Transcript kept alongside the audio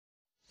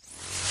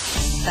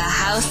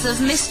House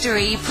of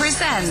Mystery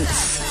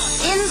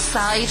presents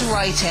Inside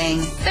Writing,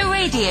 the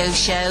radio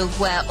show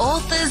where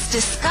authors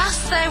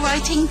discuss their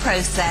writing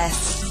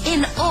process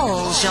in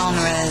all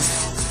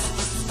genres.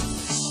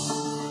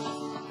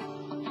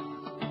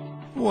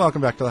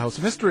 Welcome back to the House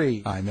of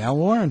Mystery. I'm Al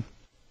Warren.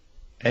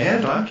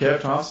 And I'm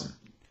Kev Thompson.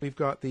 We've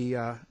got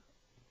the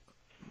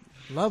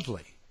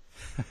lovely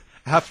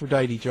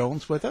Aphrodite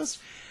Jones with us,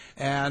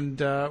 and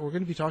we're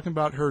going to be talking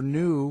about her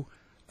new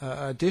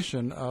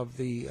edition of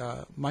the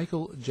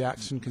Michael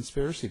Jackson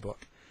conspiracy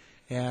book.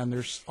 And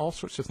there's all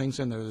sorts of things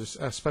in there. There's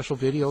special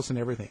videos and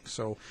everything.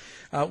 So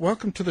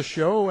welcome to the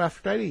show,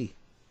 Aphrodite.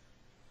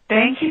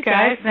 Thank you,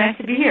 guys. Nice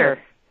to be here.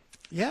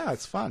 Yeah,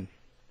 it's fun.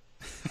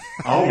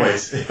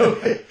 Always.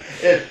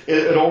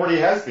 It already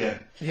has been.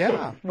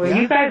 Yeah. Well,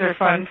 yeah. You guys are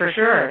fun for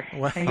sure.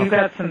 Well, and you've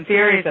got some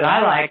theories that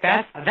I like.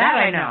 That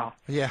I know.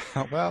 Yeah,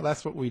 well,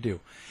 that's what we do.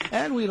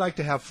 And we like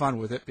to have fun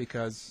with it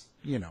because,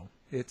 you know,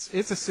 it's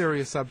a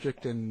serious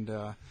subject and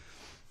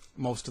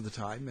most of the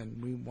time,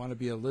 and we want to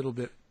be a little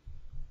bit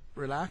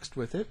relaxed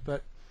with it,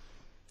 but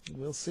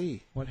we'll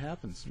see what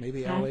happens.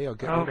 Maybe LA will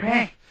get rid of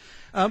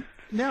it.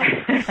 Now,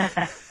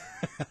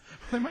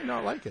 they might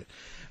not like it.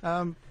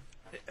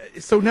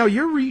 So now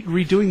you're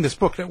redoing this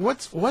book. Now,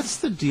 what's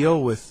the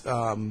deal with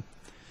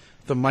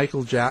the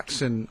Michael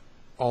Jackson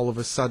all of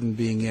a sudden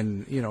being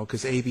in, you know,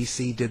 because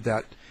ABC did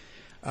that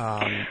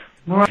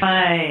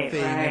Right.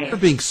 They're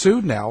being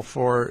sued now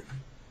for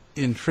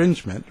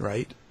infringement,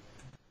 right?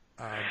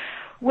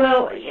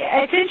 Well,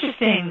 it's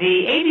interesting.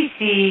 The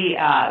ABC,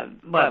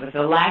 what was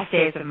the last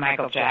days of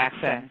Michael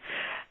Jackson,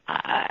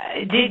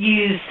 did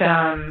use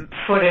some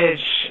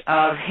footage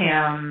of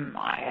him,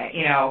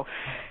 you know,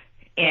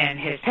 in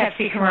his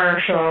Pepsi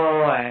commercial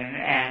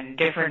and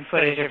different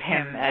footage of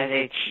him as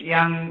a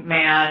young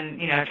man,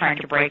 you know, trying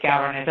to break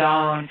out on his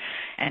own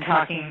and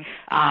talking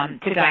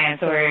to Diane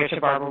Sawyer,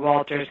 to Barbara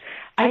Walters.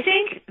 I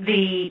think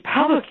the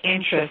public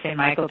interest in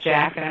Michael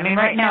Jackson, I mean,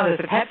 right now there's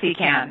a Pepsi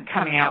can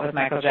coming out with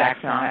Michael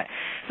Jackson on it.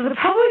 So the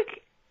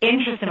public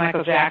interest in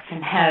Michael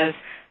Jackson has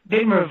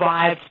been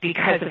revived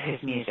because of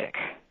his music.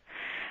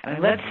 I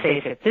mean, let's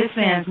face it, this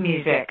man's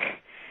music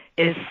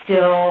is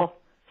still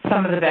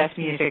some of the best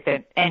music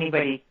that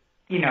anybody,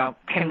 you know,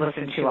 can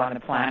listen to on the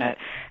planet.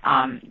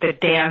 The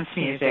dance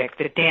music,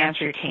 the dance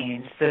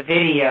routines, the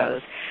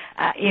videos,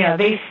 you know,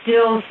 they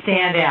still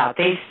stand out.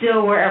 They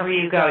still, wherever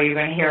you go, you're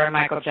going to hear a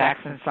Michael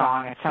Jackson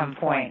song at some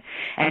point,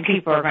 and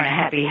people are going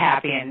to be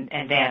happy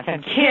and dance.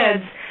 And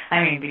kids,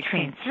 I mean,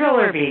 between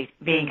Thriller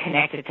being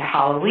connected to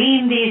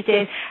Halloween these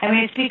days, I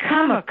mean, it's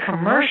become a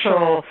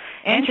commercial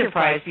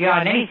enterprise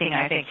beyond anything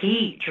I think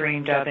he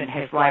dreamed of in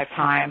his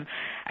lifetime.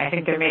 I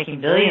think they're making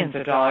billions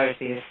of dollars,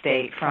 the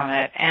estate, from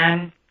it.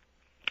 And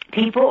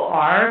people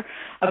are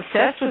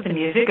obsessed with the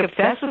music,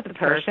 obsessed with the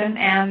person,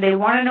 and they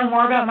want to know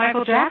more about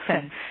Michael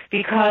Jackson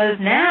because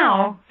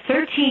now,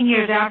 13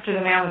 years after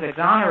the man was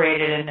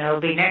exonerated, and it'll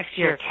be next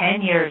year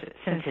 10 years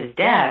since his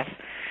death,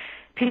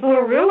 people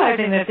are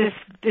realizing that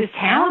this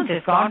talent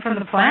is gone from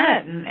the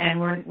planet, and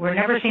we're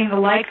never seeing the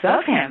likes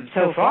of him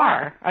so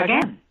far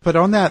again. But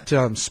on that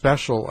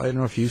special, I don't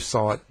know if you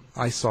saw it.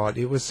 I saw it.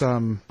 It was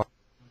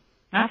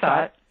I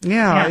saw it.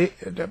 Yeah.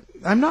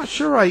 I'm not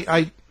sure.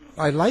 I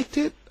liked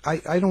it.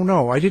 I don't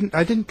know. I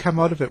didn't come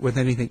out of it with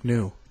anything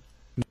new.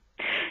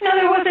 No,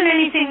 there wasn't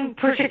anything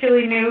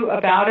particularly new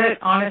about it,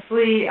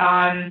 honestly.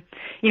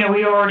 You know,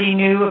 we already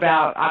knew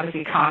about,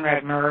 obviously,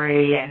 Conrad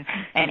Murray and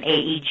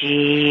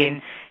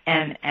AEG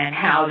and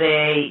how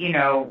they, you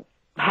know,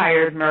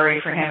 hired Murray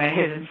for him at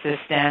his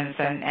insistence,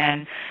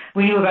 and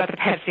we knew about the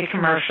Pepsi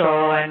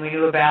commercial, and we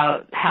knew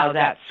about how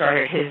that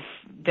started his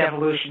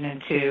devolution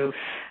into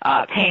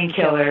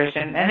painkillers,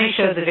 and they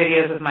showed the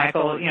videos of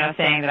Michael, you know,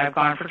 saying that I've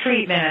gone for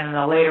treatment, and then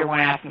the later one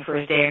asking for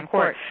his day in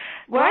court.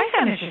 What I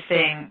found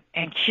interesting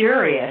and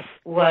curious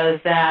was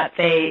that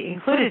they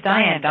included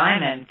Diane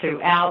Dimond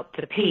throughout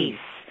the piece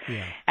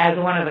as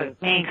one of the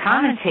main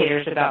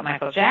commentators about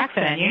Michael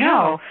Jackson, and you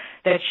know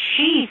that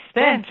she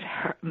spent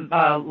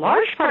a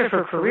large part of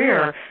her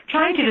career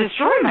trying to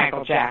destroy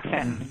Michael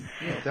Jackson.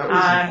 Yeah, that was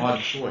an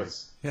odd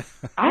choice.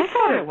 I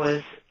thought it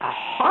was a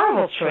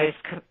horrible choice,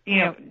 you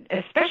know,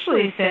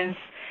 especially since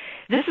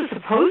this is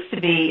supposed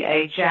to be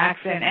a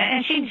Jackson,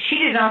 and she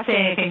did not say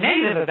anything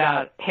negative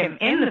about him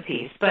in the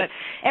piece, but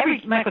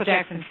every Michael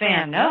Jackson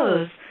fan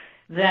knows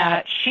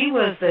that she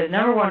was the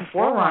number one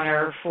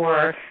forerunner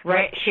for,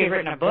 she had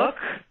written a book,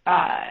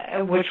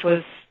 which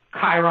was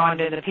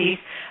chironed in the piece,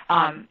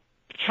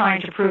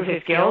 trying to prove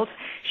his guilt.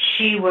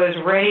 She was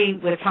ready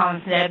with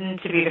Tom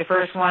Sneddon to be the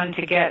first one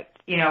to get,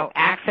 you know,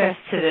 access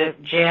to the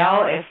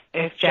jail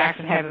if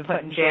Jackson had been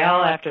put in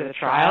jail after the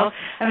trial.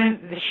 I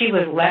mean, she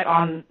was let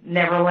on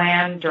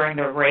Neverland during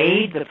the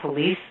raid, the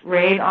police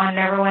raid on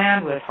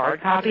Neverland with hard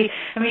copy.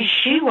 I mean,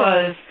 she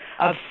was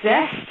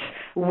obsessed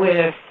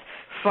with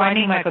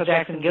finding Michael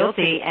Jackson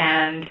guilty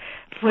and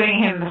putting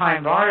him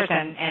behind bars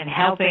and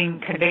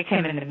helping convict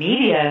him in the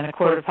media and the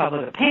court of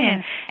public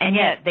opinion, and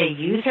yet they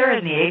use her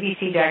in the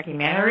ABC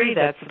documentary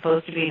that's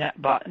supposed to be,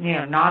 you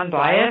know,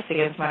 non-biased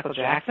against Michael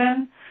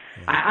Jackson.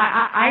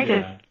 I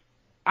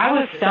I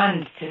was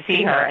stunned to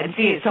see her and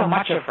see so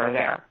much of her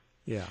there.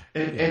 Yeah.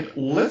 And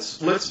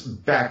let's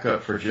back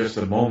up for just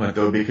a moment,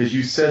 though, because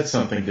you said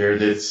something there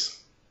that's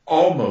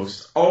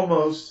almost,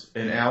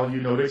 and Al,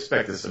 you know to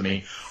expect this of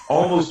me,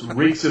 almost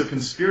reeks of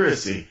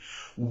conspiracy.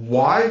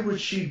 Why would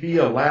she be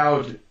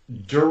allowed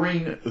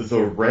during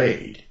the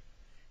raid?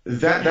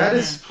 That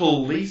is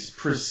police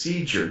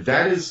procedure.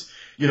 That is,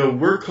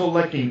 we're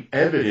collecting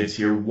evidence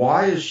here.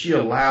 Why is she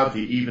allowed to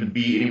even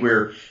be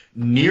anywhere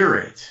near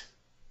it?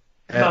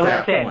 Well,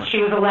 that's it. She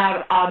was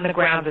allowed on the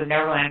grounds of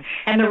Neverland.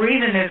 And the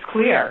reason is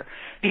clear,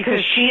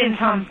 because she and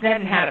Tom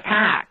Sneddon had a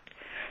pact.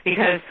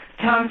 Because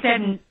Tom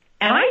Sneddon,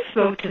 and I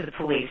spoke to the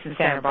police in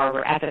Santa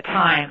Barbara at the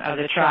time of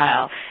the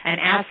trial and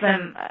asked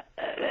them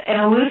an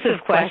elusive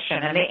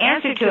question, and they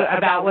answered to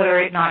about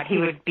whether or not he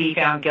would be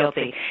found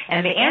guilty.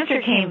 And the answer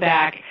came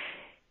back,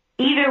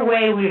 either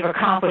way, we've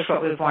accomplished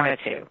what we wanted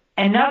to.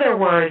 In other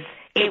words,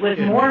 it was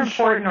more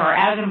important or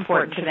as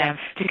important to them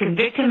to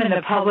convict him in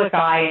the public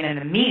eye and in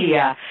the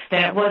media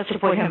than it was to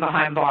put him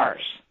behind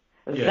bars.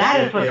 Yes,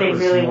 that is what they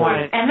really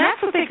wanted. And that's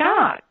what they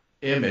got.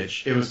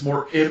 Image. It was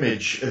more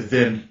image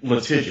than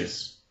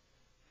litigious.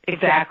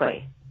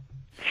 Exactly.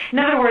 In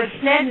other words,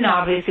 Sneddon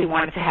obviously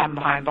wanted to have him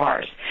behind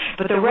bars.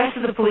 But the rest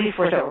of the police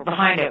force that were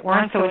behind it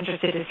weren't so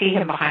interested to see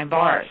him behind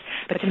bars,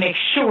 but to make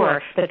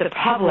sure that the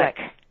public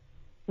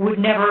he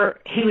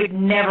would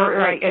never,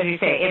 right, as you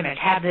say,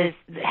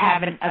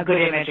 have a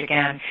good image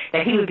again,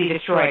 that he would be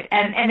destroyed.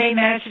 And they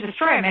managed to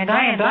destroy him. And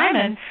Diane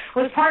Diamond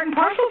was part and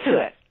parcel to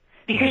it,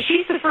 because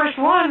she's the first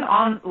one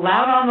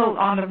allowed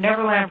on the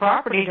Neverland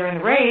property during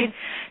the raid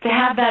to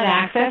have that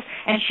access,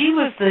 and she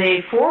was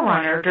the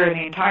forerunner during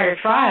the entire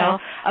trial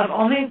of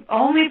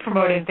only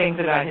promoting things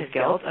about his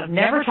guilt, of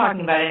never talking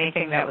about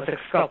anything that was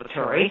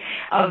exculpatory,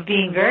 of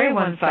being very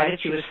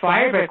one-sided. She was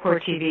fired by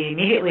Court TV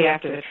immediately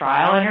after the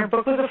trial, and her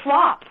book was a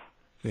flop.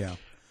 Yeah,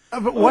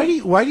 but why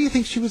do you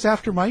think she was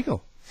after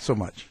Michael so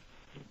much?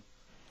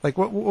 Like,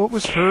 what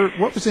was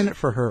in it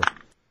for her?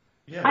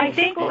 Yeah, I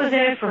think what was in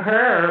it for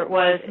her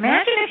was,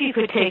 imagine if you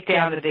could take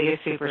down the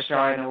biggest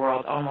superstar in the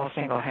world almost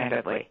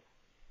single-handedly.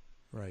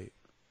 Right.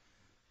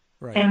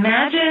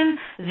 Imagine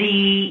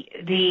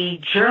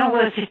the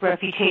journalistic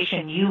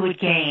reputation you would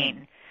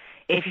gain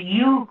if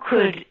you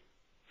could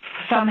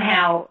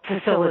somehow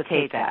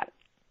facilitate that.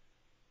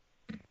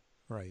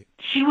 Right.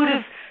 She would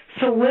have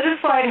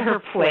solidified her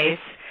place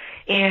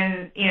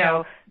in,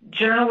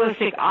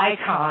 journalistic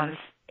icons.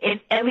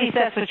 At least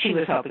that's what she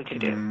was hoping to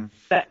do.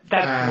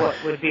 That's what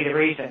would be the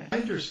reason. I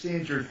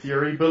understand your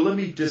theory, but let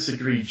me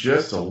disagree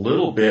just a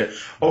little bit.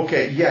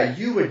 Okay, yeah,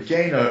 you would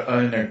gain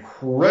an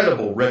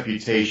incredible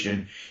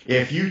reputation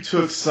if you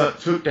took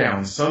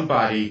down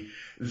somebody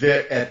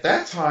that at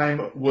that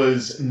time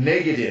was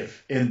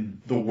negative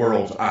in the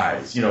world's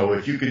eyes.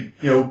 If you could,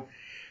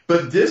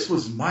 but this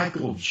was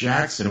Michael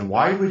Jackson.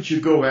 Why would you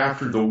go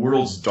after the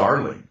world's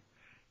darling?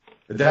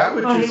 That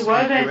would just he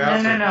wasn't.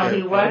 No,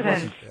 he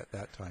wasn't. At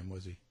that time,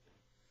 was he?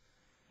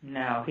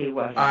 No, he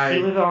wasn't.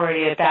 He was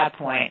already at that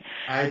point.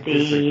 I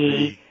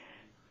disagree.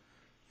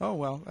 Oh,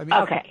 well, I mean...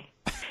 Okay.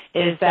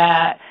 Is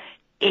that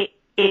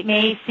it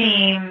may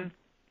seem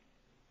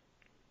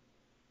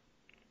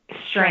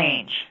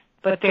strange,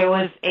 but there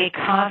was a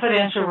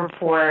confidential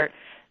report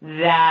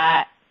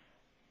that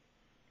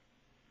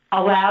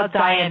allowed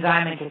Diane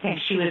Diamond to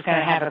think she was going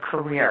to have a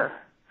career,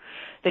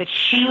 that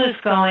she was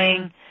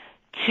going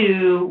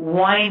to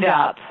wind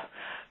up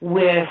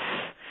with,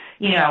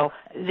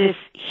 this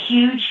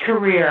huge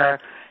career,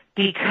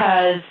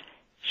 because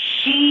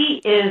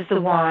she is the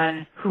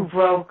one who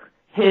broke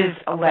his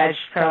alleged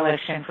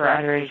predilection for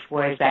underage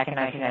boys back in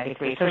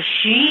 1993. So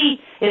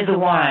she is the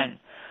one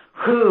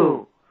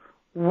who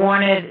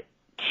wanted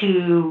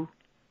to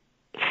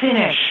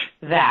finish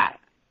that.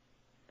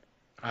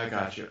 I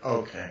got you.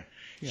 Okay.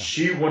 Yeah.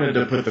 She wanted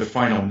to put the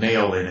final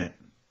nail in it.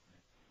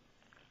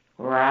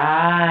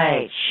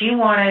 Right. She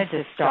wanted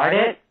to start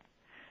it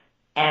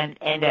and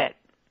end it.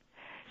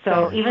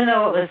 So even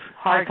though it was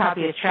hard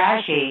copy is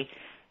trashy,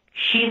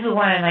 she's the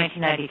one in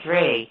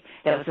 1993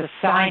 that was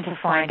assigned to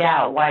find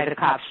out why the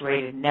cops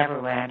raided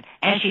Neverland,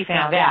 and she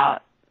found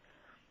out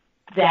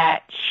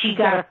that she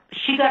got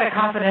a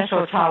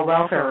confidential child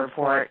welfare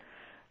report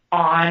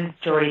on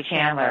Jody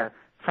Chandler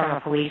from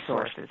a police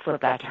source that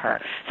slipped out to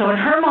her. So in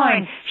her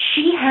mind,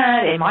 she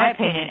had, in my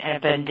opinion, a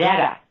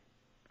vendetta,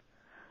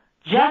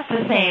 just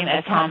the same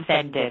as Tom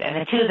Sneddon did, and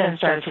the two of them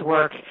started to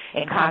work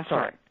in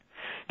consort.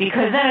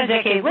 Because then a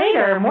decade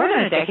later, more than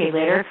a decade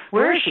later,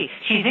 where is she?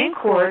 She's in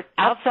court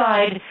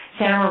outside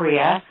Santa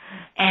Maria,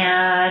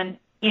 and,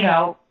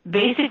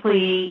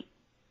 basically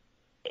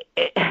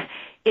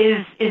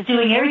is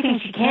doing everything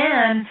she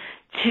can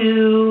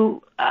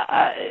to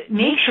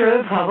make sure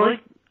the public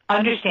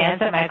understands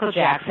that Michael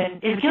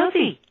Jackson is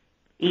guilty,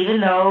 even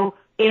though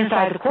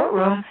inside the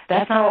courtroom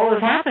that's not what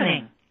was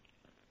happening.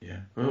 Yeah,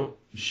 well,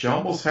 she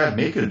almost had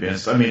me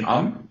convinced. I mean,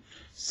 I'm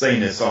saying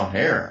this on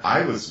air.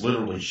 I was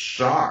literally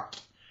shocked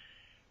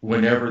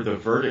whenever the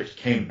verdict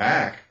came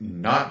back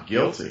not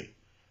guilty.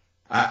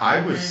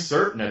 I was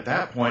certain at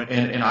that point,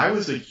 and I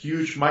was a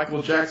huge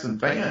Michael Jackson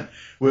fan.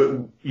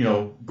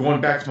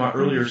 Going back to my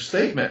earlier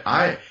statement,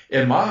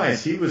 in my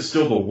eyes, he was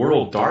still the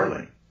world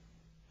darling.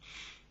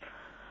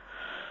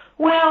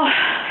 Well,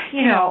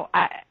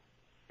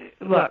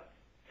 look,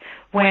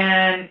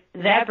 when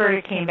that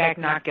verdict came back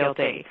not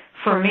guilty,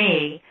 for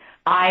me,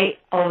 I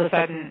all of a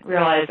sudden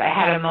realized I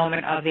had a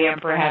moment of the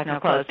emperor has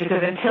no clothes,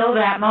 because until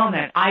that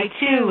moment, I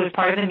too was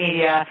part of the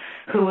media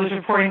who was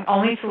reporting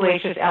only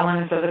salacious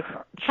elements of the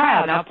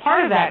trial. Now,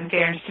 part of that, in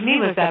fairness to me,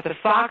 was that the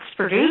Fox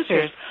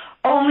producers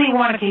only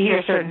wanted to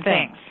hear certain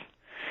things.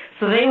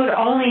 So they would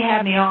only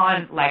have me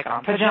on, like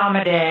on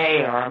Pajama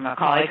Day or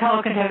Macaulay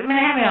Culkin. I mean, they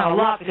had me on a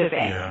lot because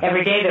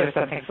every day there was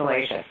something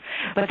salacious.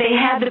 But they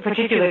had the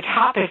particular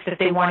topics that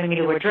they wanted me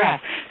to address.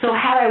 So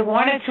had I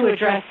wanted to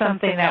address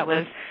something that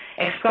was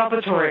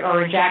exculpatory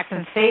or in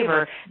Jackson's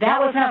favor, that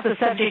was not the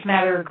subject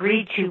matter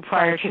agreed to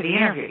prior to the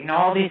interview.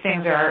 All these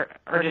things are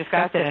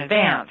discussed in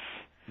advance.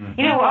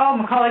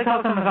 Mm-hmm. Macaulay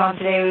Culkin was on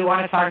today. We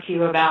want to talk to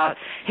you about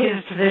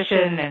his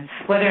position and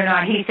whether or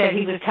not he said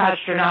he was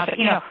touched or not.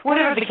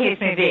 Whatever the case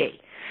may be.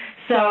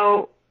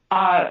 So,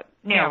 or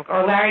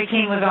Larry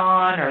King was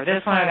on, or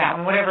this one or that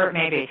one, whatever it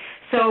may be.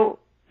 So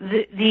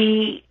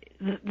the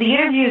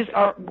interviews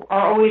are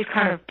always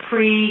kind of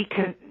pre-set.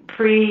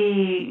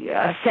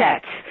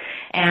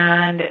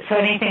 And so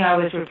anything I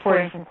was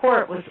reporting from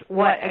court was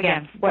what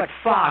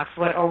Fox,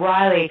 what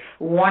O'Reilly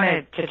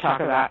wanted to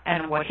talk about.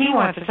 And what he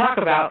wanted to talk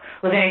about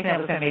was anything that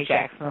was going to make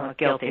Jackson look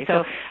guilty.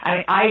 So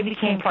I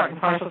became part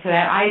and parcel to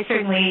that. I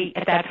certainly,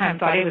 at that time,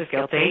 thought he was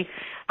guilty.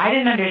 I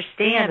didn't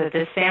understand that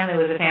this family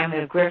was a family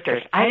of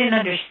grifters. I didn't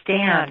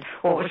understand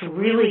what was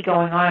really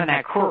going on in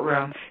that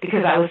courtroom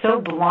because I was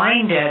so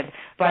blinded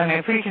by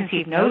my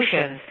preconceived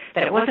notions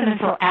that it wasn't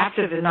until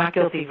after the not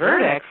guilty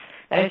verdicts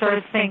that I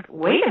started to think,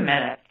 wait a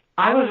minute.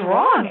 I was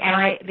wrong,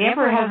 and the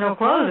emperor has no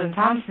clothes, and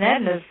Tom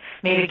Sneddon has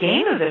made a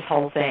game of this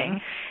whole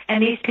thing,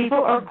 and these people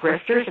are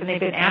grifters, and they've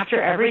been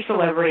after every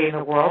celebrity in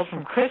the world,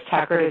 from Chris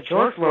Tucker to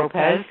George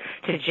Lopez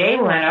to Jay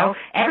Leno.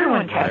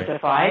 Everyone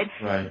testified,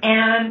 right.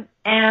 And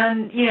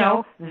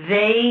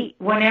they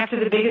went after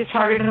the biggest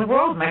target in the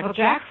world, Michael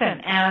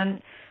Jackson,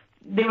 and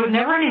there was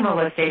never any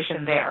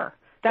molestation there.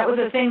 That was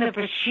a thing that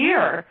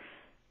Bashir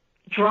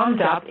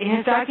drummed up in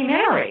his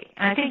documentary,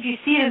 and I think you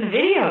see it in the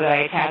video that I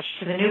attached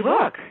to the new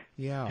book.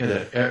 Yeah,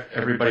 that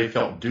everybody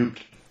felt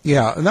duped.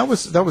 Yeah, and that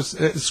was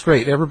it's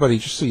great. Everybody,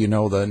 just so you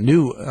know, the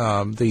new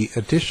the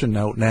edition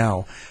out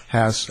now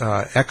has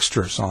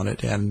extras on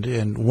it,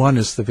 and one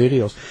is the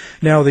videos.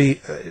 Now, the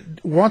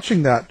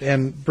watching that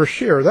and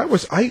Bashir, that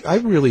was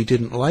I really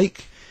didn't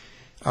like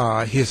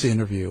his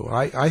interview.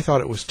 I thought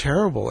it was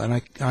terrible,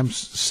 and I'm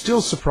still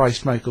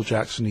surprised Michael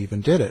Jackson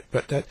even did it.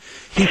 But that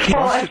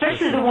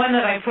especially the one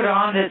that I put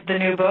on the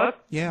new book.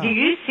 Yeah. Do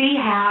you see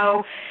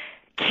how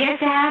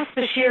kiss-ass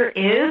Bashir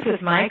is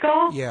with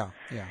Michael? Yeah.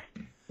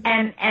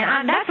 And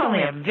that's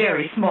only a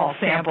very small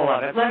sample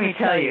of it, let me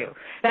tell you.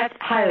 That's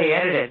highly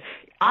edited.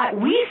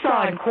 We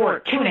saw in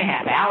court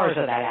 2.5 hours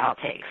of that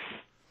outtakes.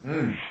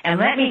 And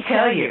let me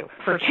tell you,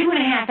 for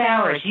 2.5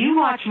 hours, you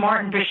watch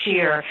Martin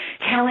Bashir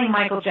telling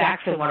Michael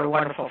Jackson what a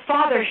wonderful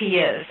father he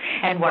is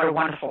and what a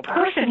wonderful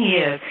person he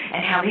is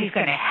and how he's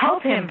going to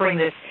help him bring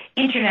this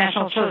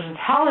International Children's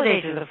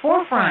Holiday to the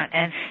forefront.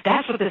 And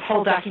that's what this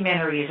whole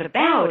documentary is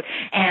about.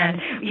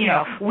 And,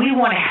 we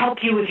want to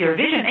help you with your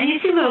vision. And you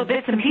see little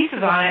bits and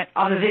pieces on it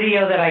on the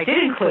video that I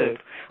did include,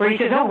 where he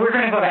says, we're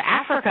going to go to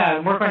Africa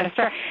and we're going to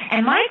start.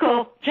 And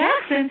Michael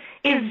Jackson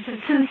is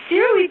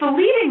sincerely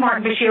believing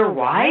Martin Bashir.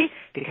 Why?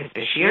 Because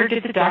Bashir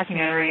did the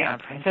documentary on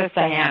Princess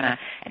Diana.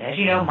 And as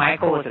you know,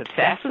 Michael was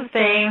obsessed with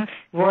fame,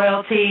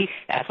 royalty.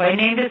 That's why he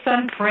named his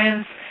son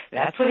Prince.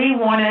 That's what he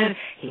wanted.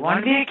 He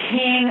wanted to be a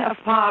king of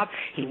pop.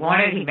 He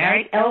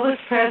married Elvis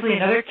Presley,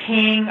 another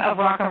king of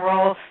rock and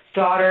roll,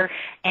 daughter,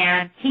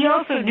 and he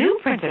also knew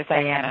Princess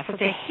Diana. So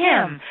to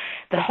him,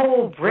 the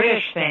whole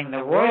British thing,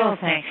 the royal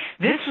thing,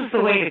 this was the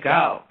way to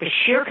go.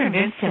 Bashir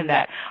convinced him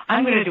that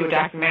I'm going to do a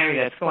documentary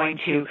that's going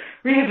to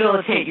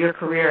rehabilitate your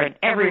career in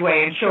every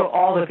way and show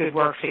all the good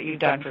works that you've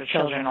done for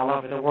children all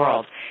over the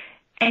world.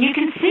 And you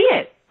can see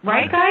it,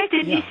 right, guys?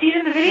 Did you see it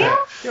in the video?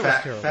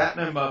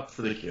 Fatten him up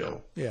for the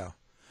kill. Yeah.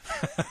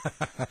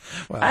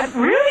 Well,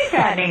 I'm really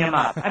fattening him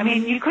up. I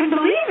mean, you couldn't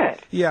believe it.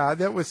 Yeah,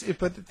 that was it.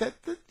 But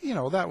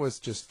that was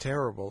just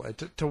terrible.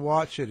 To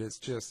watch it, it's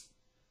just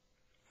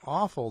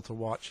awful to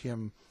watch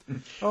him.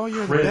 Oh,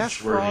 you're the best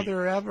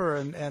father ever,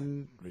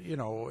 and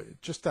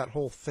just that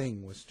whole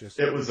thing was just.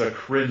 It was a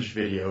cringe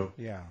video.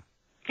 Yeah.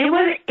 It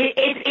was.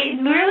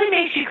 It really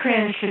makes you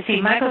cringe to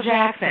see Michael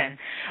Jackson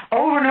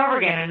over and over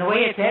again, and the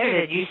way it's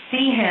edited, you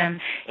see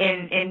him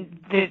in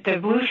the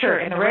blue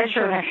shirt and the red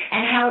shirt, and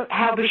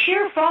how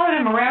Bashir followed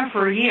him around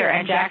for a year,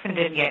 and Jackson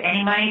didn't get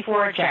any money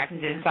for it.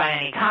 Jackson didn't sign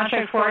any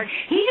contract for it.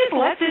 He just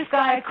let this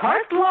guy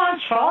carte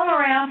blanche follow him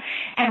around.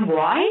 And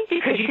why?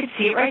 Because you could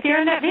see it right there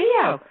in that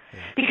video.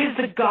 Because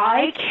the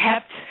guy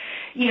kept,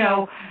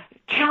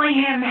 telling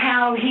him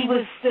how he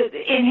was,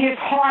 in his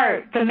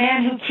heart, the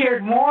man who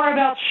cared more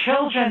about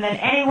children than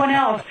anyone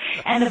else,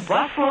 and the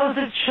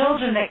busloads of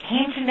children that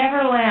came to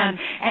Neverland,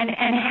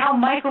 and how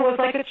Michael was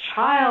like a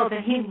child,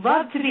 and he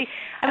loved to be.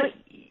 I mean,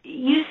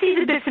 you see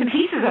the bits and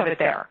pieces of it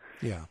there.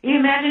 Yeah. You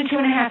imagine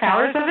 2.5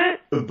 hours of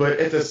it? But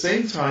at the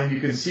same time, you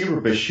can see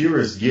where Bashir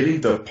is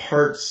getting the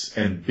parts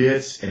and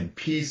bits and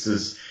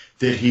pieces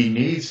that he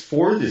needs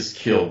for this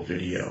kill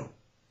video.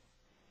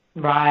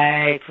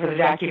 Right, for the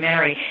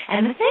documentary.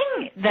 And the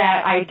thing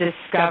that I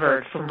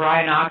discovered from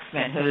Brian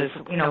Oxman, who's,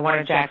 one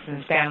of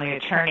Jackson's family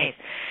attorneys,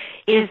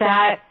 is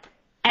that,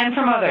 and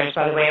from others,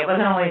 by the way, it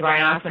wasn't only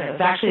Brian Oxman, it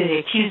was actually the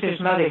accuser's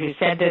mother who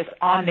said this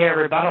on their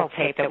rebuttal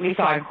tape that we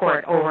saw in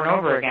court over and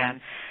over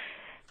again,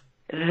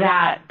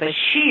 that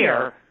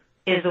Bashir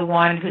is the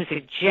one who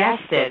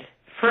suggested,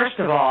 first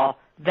of all,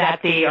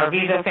 that the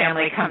Arvizo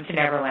family come to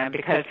Neverland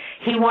because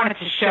he wanted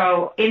to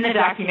show in the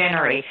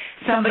documentary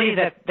somebody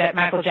that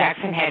Michael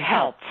Jackson had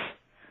helped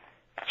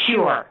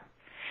cure.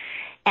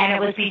 And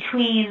it was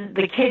between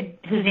the kid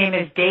whose name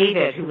is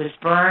David, who was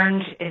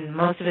burned in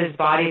most of his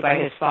body by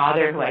his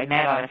father, who I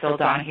met on a Phil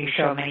Donahue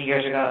show many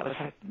years ago. It was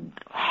a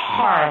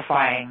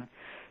horrifying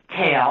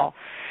tale.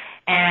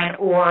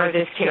 Or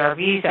this kid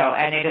Arvizo.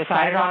 And they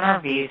decided on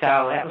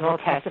Arvizo. That was all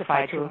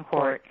testified to in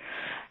court.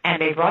 And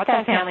they brought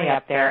that family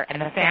up there,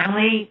 and the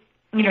family,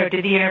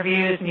 did the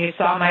interviews, and you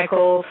saw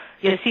Michael.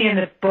 You'll see in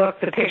the book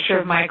the picture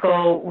of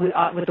Michael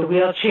with the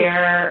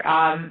wheelchair,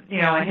 and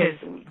his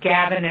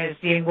Gavin is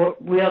being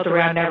wheeled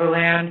around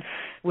Neverland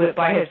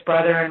by his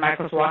brother, and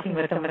Michael's walking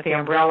with him with the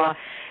umbrella.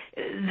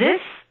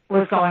 This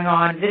was going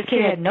on. This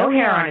kid had no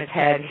hair on his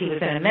head. He was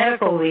in a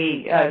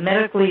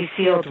medically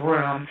sealed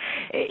room.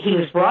 He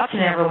was brought to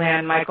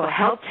Neverland. Michael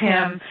helped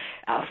him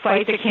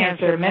fight the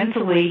cancer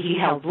mentally. He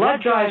held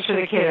blood drives for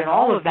the kid and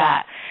all of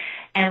that.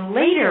 And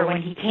later,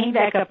 when he came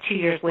back up 2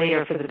 years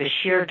later for the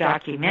Bashir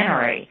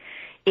documentary,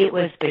 it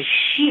was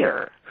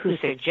Bashir who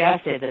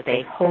suggested that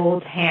they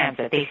hold hands,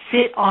 that they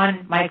sit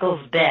on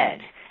Michael's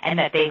bed, and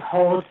that they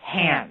hold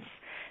hands.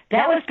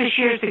 That was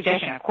Bashir's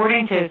suggestion,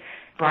 according to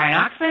Brian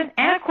Oxman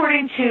and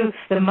according to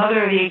the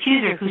mother of the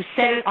accuser, who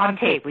said it on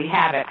tape. We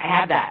have it. I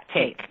have that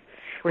tape,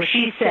 where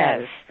she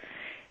says,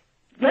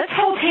 let's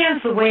hold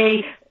hands the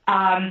way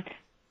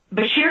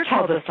Bashir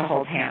told us to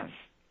hold hands.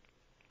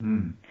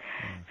 Mm.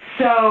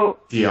 So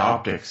the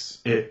optics.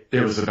 It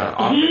was about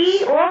optics.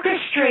 He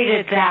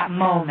orchestrated that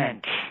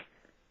moment.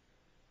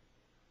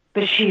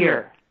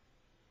 Bashir.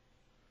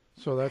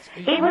 So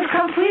it was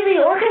completely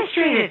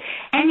orchestrated.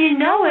 And you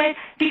know it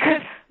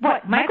because,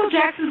 what, Michael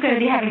Jackson's going to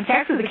be having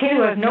sex with a kid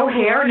who has no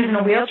hair and is in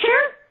a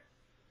wheelchair?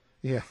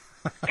 Yeah.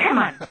 Come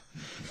on.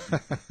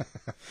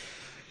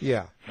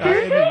 Yeah.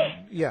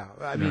 Seriously?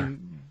 I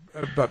mean,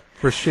 but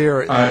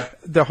Bashir,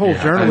 the whole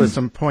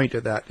journalism point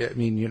of that, I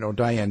mean,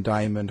 Diane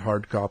Diamond,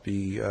 hard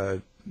copy,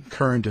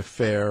 current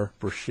affair,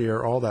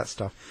 Bashir, all that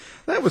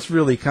stuff. That was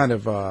really kind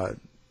of a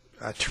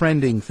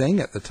trending thing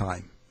at the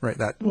time, right?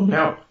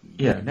 Now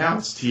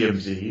it's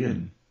TMZ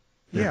and...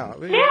 Yeah, of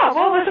course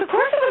it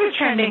was a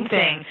trending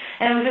thing.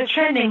 And it was a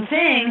trending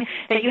thing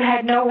that you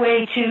had no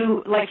way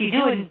to, like you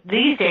do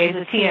these days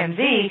with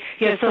TMZ,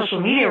 you have social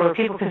media where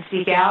people can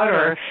speak out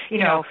or,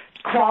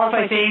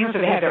 qualify things, or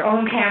they have their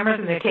own cameras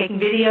and they're taking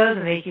videos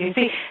and they can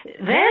see.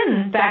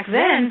 Back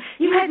then,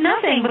 you had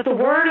nothing but the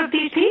word of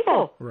these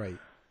people. Right.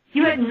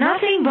 You had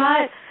nothing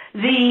but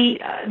the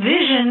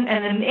vision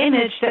and the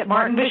image that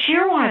Martin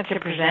Bashir wanted to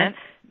present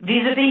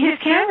vis-a-vis his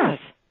cameras.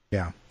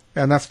 Yeah.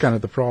 And that's kind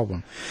of the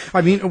problem.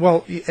 I mean,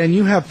 well, and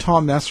you have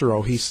Tom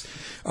Mesereau. He's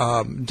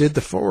did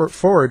the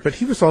forward, but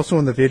he was also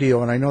in the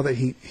video, and I know that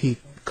he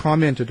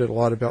commented a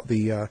lot about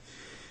the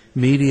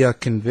media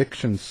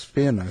conviction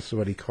spin. That's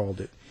what he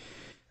called it.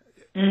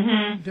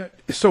 Mm-hmm.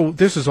 So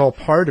this is all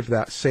part of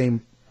that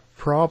same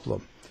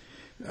problem.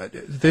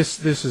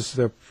 This is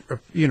the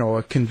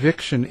a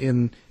conviction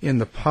in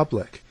the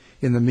public,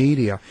 in the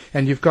media,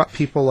 and you've got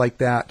people like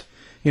that,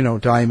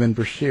 Diamond,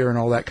 Bashir, and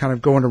all that kind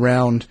of going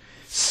around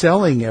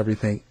selling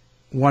everything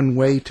one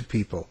way to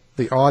people.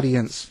 The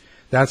audience,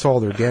 that's all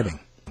they're getting.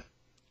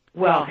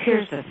 Well,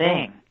 here's the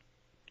thing.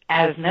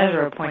 As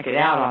Mesereau pointed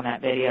out on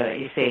that video that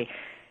you see,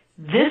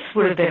 this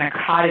would have been a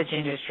cottage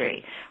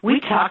industry.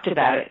 We talked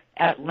about it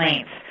at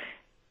length.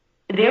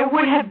 There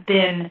would have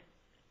been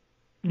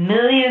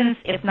millions,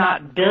 if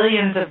not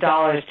billions of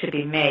dollars to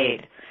be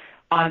made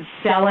on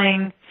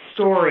selling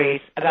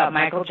stories about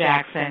Michael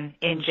Jackson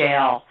in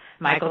jail,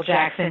 Michael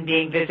Jackson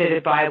being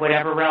visited by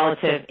whatever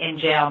relative in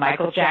jail,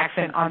 Michael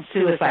Jackson on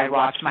suicide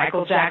watch,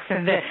 Michael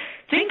Jackson.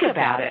 Think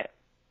about it.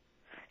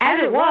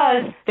 As it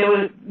was, there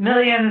was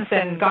millions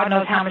and God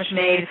knows how much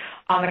made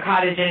on the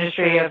cottage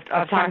industry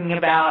of talking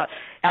about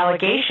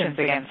allegations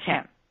against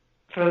him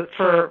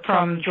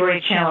from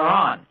Jordy Chandler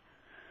on.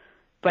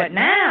 But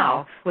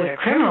now, with a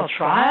criminal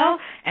trial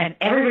and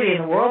everybody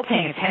in the world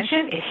paying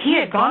attention, if he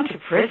had gone to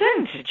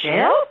prison, to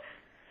jail,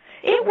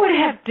 it would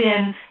have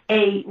been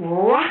a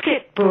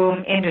rocket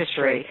boom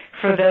industry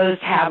for those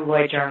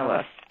tabloid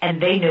journalists,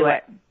 and they knew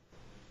it.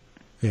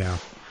 Yeah.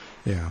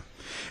 Yeah.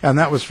 And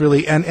that was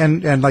really,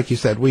 and like you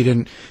said,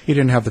 you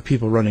didn't have the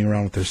people running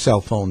around with their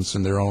cell phones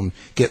and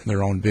getting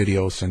their own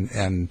videos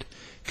and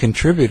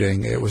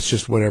contributing. It was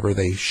just whatever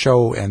they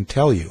show and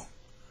tell you.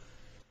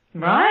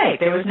 Right.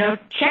 There was no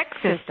check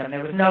system.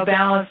 There was no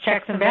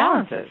checks and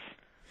balances.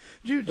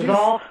 It was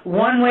all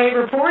one-way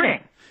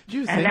reporting.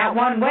 And that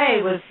one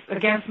way was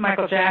against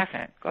Michael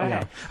Jackson. Go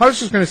ahead. I was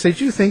just going to say,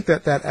 do you think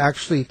that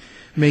actually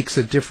makes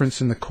a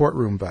difference in the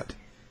courtroom, Bud?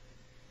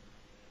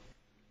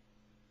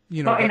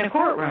 In the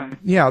courtroom.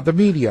 Yeah, the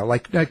media,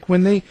 like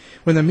when the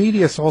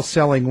media is all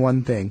selling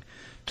one thing,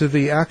 to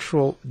the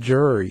actual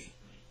jury,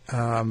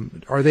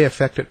 are they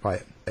affected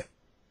by it?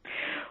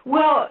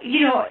 Well,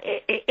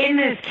 in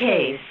this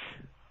case,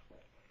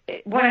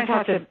 when I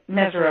talked to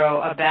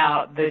Mesereau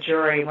about the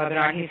jury, whether or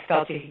not he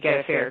felt he could get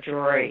a fair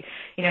jury,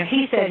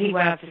 he said he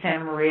went up to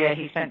Santa Maria,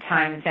 he spent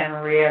time in Santa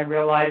Maria and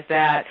realized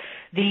that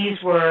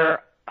these were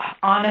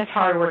honest,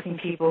 hardworking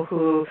people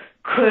who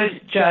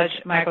could judge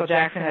Michael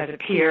Jackson as a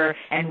peer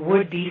and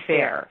would be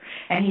fair.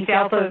 And he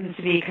felt them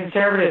to be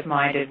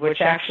conservative-minded, which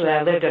actually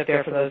I lived up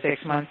there for those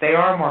 6 months. They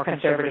are more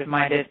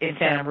conservative-minded in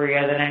Santa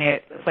Maria than any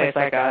place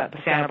like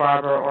Santa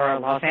Barbara or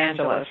Los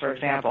Angeles, for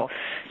example.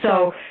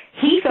 So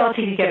he felt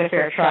he could get a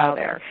fair trial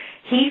there.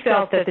 He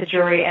felt that the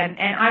jury, and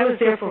I was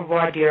there for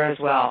voir dire as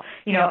well,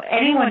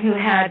 anyone who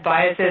had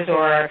biases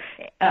or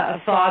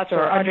thoughts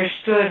or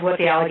understood what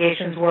the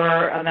allegations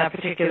were on that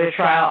particular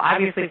trial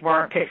obviously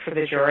weren't picked for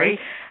the jury.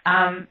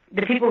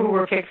 The people who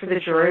were picked for the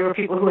jury were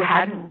people who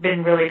hadn't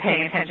been really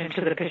paying attention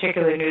to the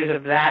particular news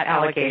of that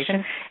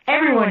allegation.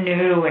 Everyone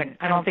knew, and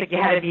I don't think you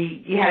had to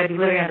be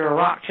living under a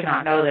rock to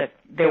not know that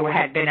there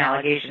had been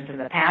allegations in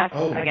the past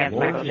against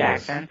Michael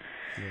Jackson.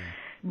 Yeah.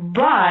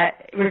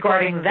 But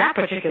regarding that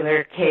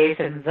particular case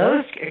and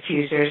those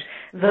accusers,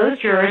 those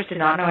jurors did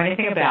not know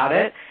anything about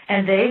it,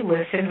 and they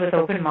listened with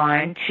open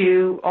mind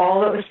to all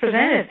that was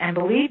presented. And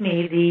believe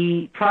me,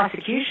 the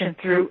prosecution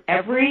threw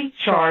every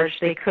charge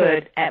they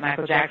could at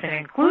Michael Jackson,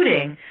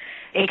 including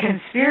a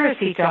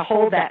conspiracy to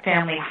hold that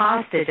family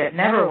hostage at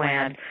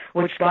Neverland,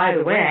 which, by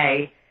the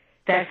way,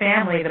 that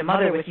family, the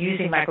mother was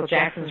using Michael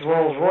Jackson's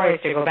Rolls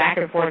Royce to go back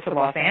and forth to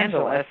Los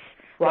Angeles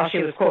while she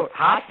was, quote,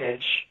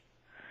 hostage.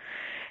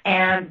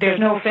 And there's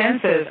no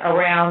fences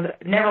around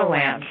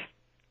Neverland.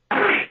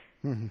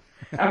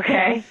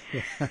 Okay?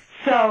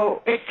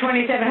 So it's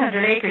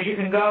 2,700 acres. You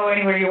can go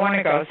anywhere you want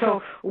to go.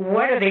 So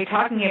what are they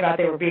talking about?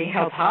 They were being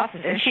held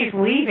hostage. And she's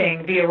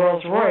leaving via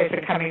Rolls Royce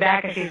and coming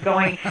back, and she's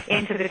going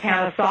into the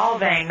town of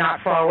Solvang,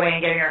 not far away,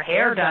 and getting her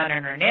hair done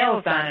and her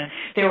nails done. And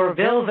there were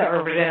bills that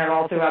were presented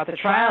all throughout the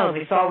trial, and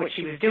we saw what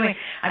she was doing.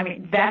 I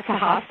mean, that's a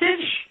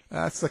hostage?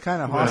 That's the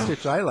kind of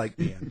hostage I like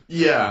being.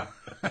 Yeah.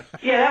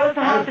 Yeah, that was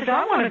the hostage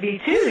I want to be,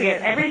 too, to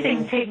get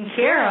everything taken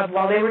care of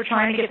while they were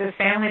trying to get this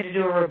family to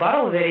do a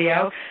rebuttal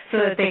video so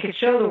that they could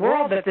show the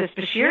world that this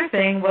Bashir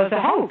thing was a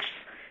hoax.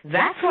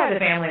 That's why the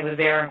family was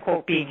there and,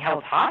 quote, being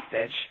held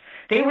hostage.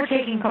 They were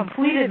taking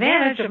complete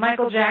advantage of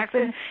Michael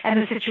Jackson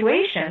and the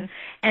situation,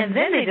 and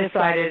then they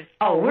decided,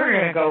 we're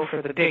going to go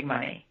for the big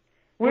money.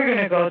 We're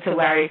going to go to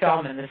Larry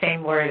Feldman, the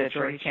same lawyer that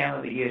Jordy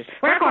Chandler used.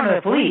 We're not going to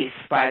the police,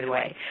 by the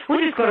way.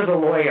 We'll just go to the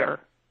lawyer,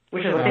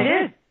 which is what they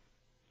did.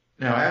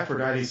 Now,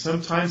 Aphrodite,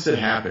 sometimes it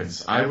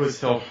happens. I was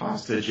held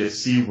hostage at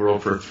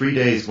SeaWorld for 3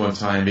 days one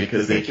time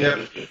because they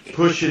kept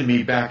pushing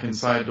me back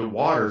inside the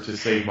water to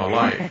save my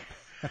life.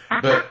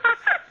 But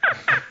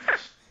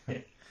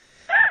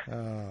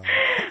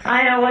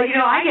I know. Well,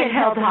 I get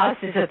held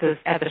hostage at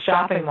the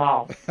shopping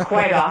mall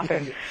quite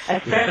often,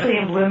 especially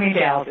in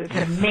Bloomingdale's. It's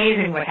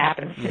amazing what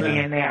happens to me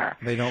in there.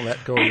 They don't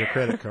let go of your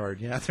credit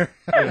card. Yeah.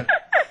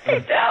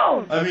 They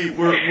don't. I mean,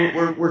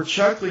 we're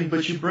chuckling,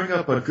 but you bring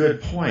up a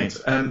good point.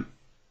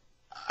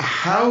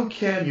 How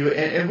can you,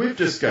 and we've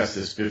discussed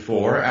this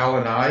before, Al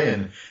and I,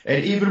 and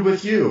even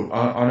with you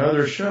on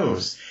other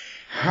shows,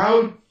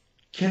 how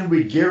can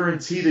we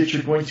guarantee that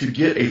you're going to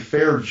get a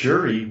fair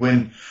jury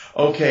when,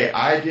 okay,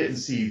 I didn't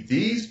see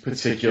these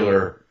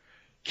particular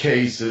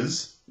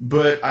cases,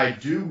 but I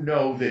do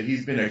know that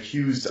he's been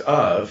accused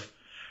of?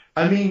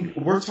 I mean,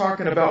 we're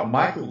talking about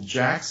Michael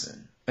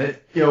Jackson.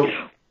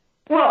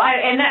 Well,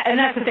 and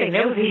that's the thing.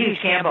 There was a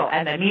huge gamble,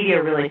 and the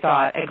media really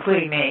thought,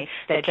 including me,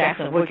 that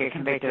Jackson would get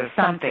convicted of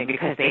something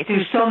because they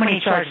threw so many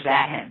charges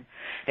at him,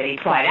 that he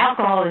applied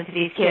alcohol into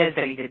these kids,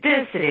 that he did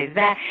this, that he did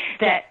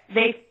that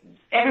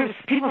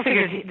people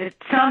figured that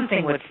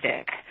something would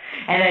stick,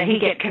 and that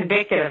he'd get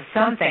convicted of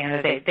something, and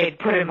that they'd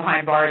put him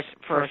behind bars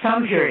for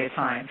some period of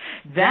time.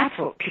 That's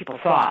what people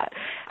thought.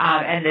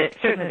 And that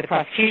certainly the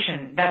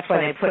prosecution, that's why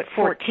they put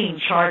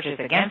 14 charges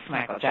against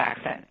Michael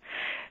Jackson.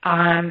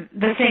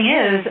 The thing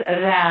is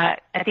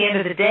that at the end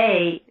of the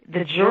day,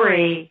 the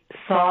jury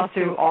saw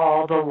through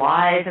all the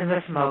lies and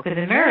the smoke and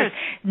the mirrors.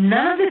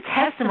 None of the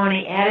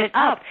testimony added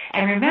up.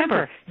 And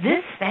remember,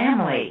 this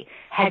family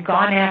had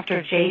gone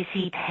after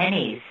J.C.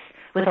 Penney's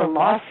with a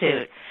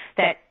lawsuit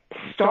that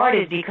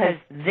started because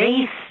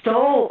they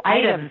stole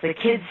items. The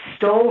kids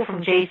stole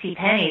from J.C.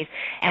 Penney's,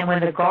 and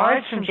when the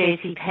guards from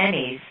J.C.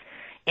 Penney's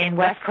in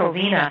West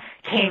Covina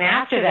came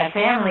after that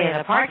family in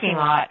the parking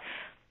lot,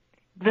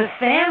 the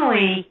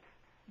family,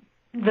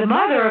 the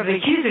mother of the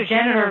accuser,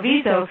 Janet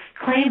Arvizo,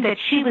 claimed that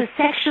she was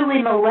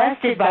sexually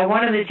molested by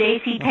one of the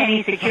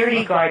JCPenney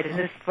security guards,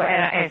 and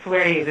I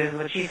swear to you, this is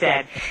what she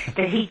said,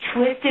 that he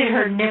twisted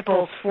her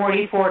nipples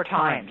 44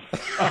 times.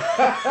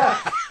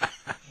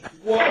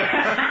 What?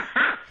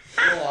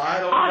 Well, I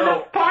don't on know.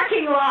 the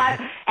parking lot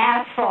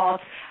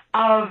asphalt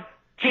of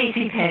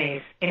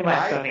JCPenney's in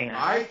West Covina.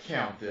 I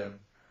count them.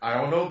 I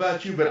don't know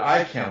about you, but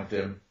I count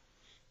them.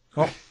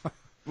 Oh.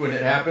 When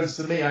it happens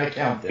to me, I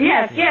count them.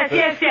 Yes.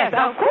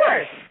 Of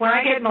course. When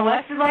I get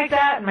molested like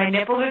that and my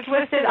nipples are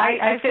twisted,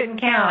 I sit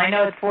and count. I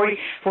know it's 40,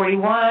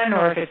 41,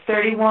 or if it's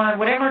 31,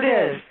 whatever it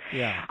is.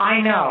 Yeah. I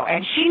know.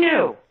 And she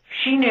knew.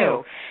 She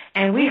knew.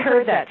 And we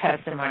heard that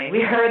testimony.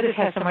 We heard the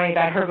testimony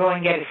about her going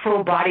and getting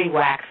full body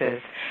waxes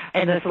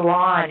in the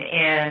salon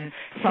in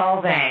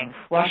Solvang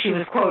while she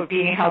was, quote,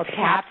 being held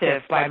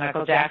captive by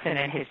Michael Jackson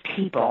and his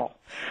people.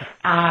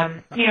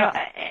 When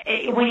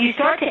you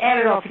start to add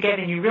it all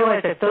together and you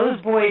realize that those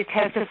boys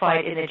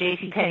testified in the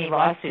JCPenney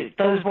lawsuit,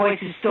 those boys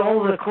who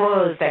stole the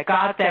clothes that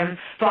got them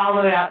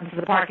followed out into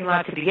the parking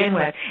lot to begin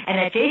with, and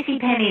that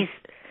JCPenney's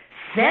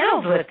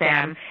settled with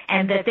them,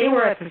 and that they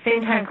were at the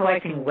same time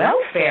collecting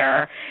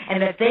welfare,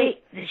 and that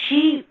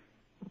she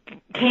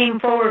came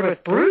forward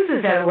with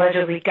bruises that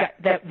allegedly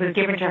that was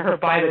given to her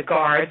by the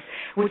guards,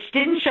 which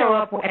didn't show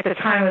up at the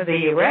time of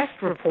the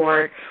arrest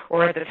report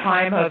or at the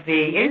time of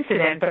the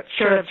incident, but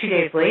showed up 2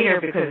 days later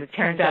because it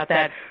turns out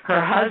that her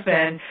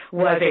husband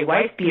was a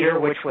wife beater,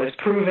 which was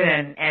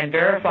proven and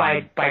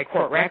verified by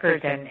court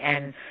records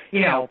and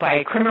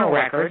by criminal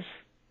records.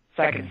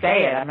 So I can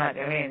say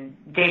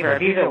it. Dave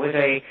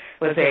Arvizo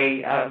was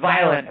a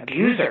violent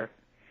abuser.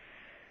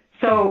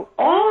 So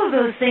all of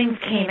those things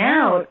came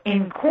out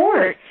in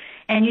court,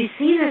 and you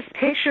see this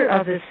picture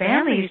of this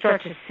family. You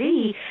start to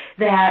see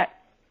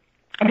that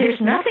there's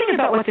nothing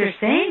about what they're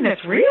saying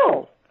that's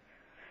real.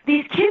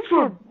 These kids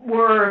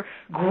were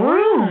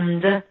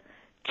groomed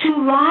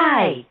to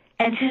lie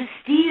and to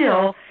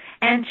steal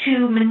and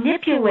to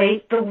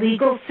manipulate the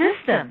legal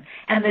system.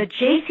 And the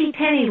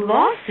JCPenney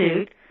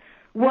lawsuit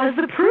was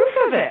the proof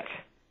of it.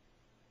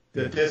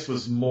 That this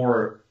was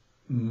more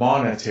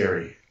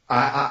monetary.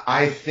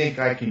 I think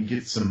I can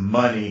get some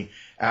money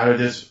out of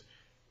this,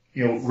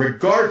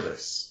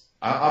 regardless.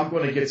 I'm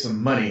going to get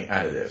some money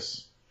out of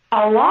this.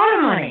 A lot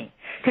of money.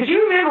 Because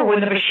you remember when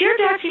the Bashir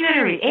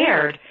documentary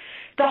aired,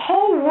 the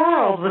whole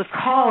world was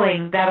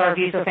calling that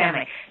Arvizo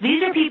family.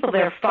 These are people,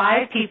 there are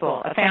 5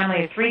 people, a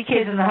family of 3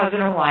 kids and the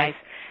husband and wife,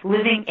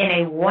 living in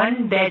a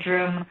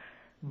 1-bedroom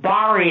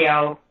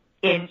barrio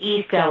in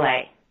East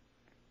LA.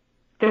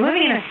 They're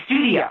living in a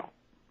studio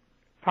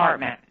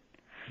apartment.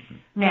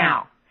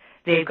 Now,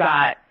 they've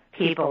got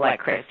people like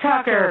Chris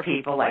Tucker,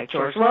 people like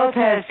George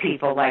Lopez,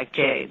 people like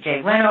Jay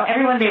Leno,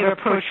 everyone they've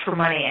approached for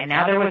money, and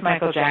now they're with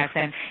Michael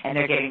Jackson, and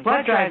they're getting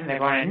blood drives, and they're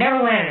going to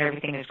Neverland, and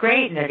everything is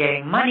great, and they're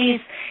getting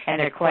monies, and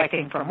they're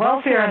collecting from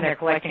welfare, and they're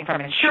collecting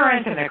from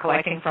insurance, and they're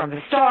collecting from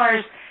the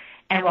stars.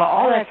 And while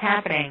all that's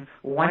happening,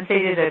 once they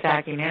did the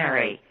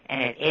documentary,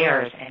 and it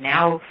airs, and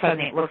now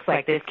suddenly it looks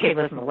like this kid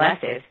was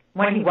molested,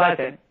 when he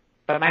wasn't.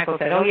 But Michael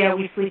said, oh, yeah,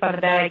 we sleep on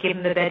the bed. I give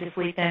him the bed to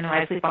sleep in, and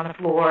I sleep on the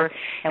floor,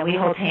 and we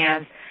hold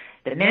hands.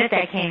 The minute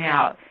that came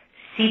out,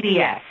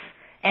 CBS,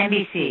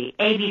 NBC,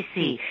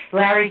 ABC,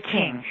 Larry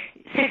King,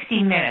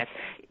 60 Minutes,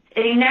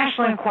 a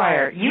National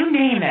Enquirer, you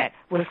name it,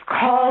 was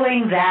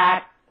calling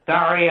that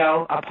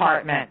barrio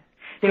apartment.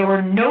 There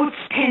were notes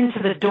pinned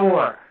to the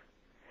door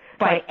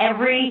by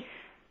every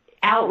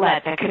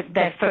outlet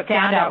that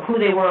found out who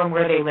they were and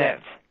where they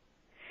lived.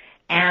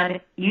 And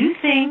you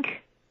think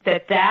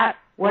that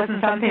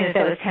wasn't something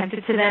that was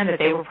tempted to them, that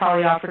they were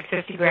probably offered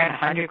 $50,000,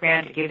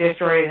 $100,000 to give their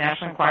story to the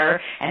National Enquirer,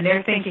 and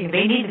they're thinking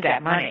they needed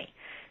that money.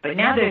 But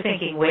now they're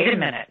thinking, wait a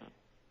minute,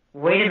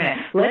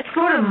 let's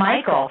go to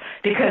Michael,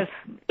 because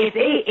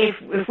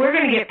if we're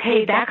going to get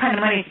paid that kind of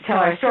money to tell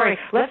our story,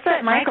 let's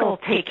let Michael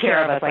take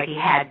care of us like he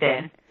had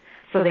been.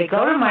 So they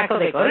go to Michael,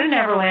 they go to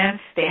Neverland,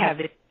 they have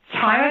the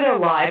time of their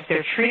lives,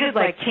 they're treated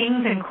like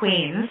kings and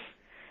queens,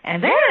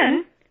 and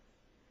then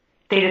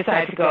they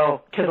decide to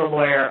go to the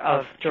lawyer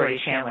of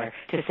Jordy Chandler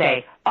to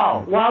say,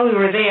 oh, while we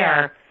were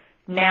there,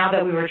 now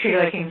that we were treated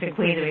like kings and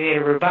queens and we made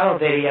a rebuttal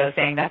video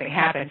saying nothing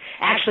happened,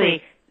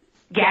 actually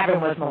Gavin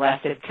was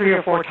molested 3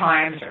 or 4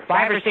 times or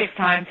 5 or 6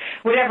 times,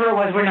 whatever it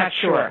was, we're not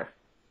sure.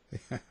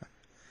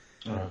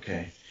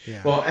 Okay.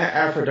 Yeah. Well,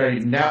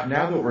 Aphrodite, now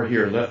that we're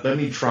here, let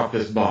me drop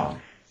this bomb.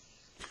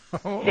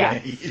 Oh. Yeah.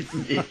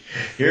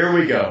 Here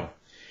we go.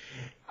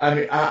 I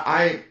mean,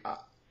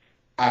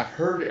 I've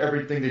heard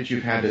everything that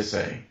you've had to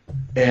say,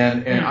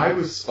 and I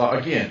was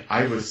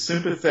I was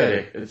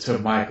sympathetic to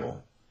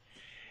Michael,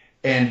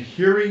 and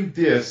hearing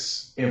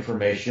this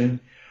information,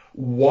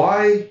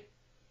 why?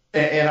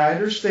 And I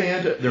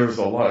understand there was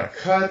a lot of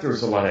cut, there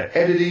was a lot of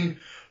editing,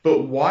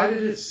 but why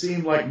did it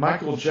seem like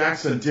Michael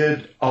Jackson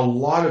did a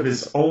lot of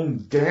his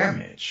own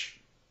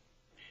damage?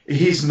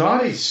 He's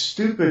not a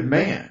stupid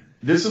man.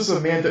 This is a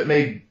man that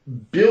made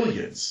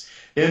billions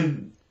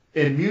in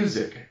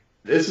music.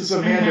 This is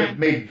a man that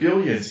made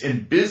billions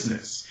in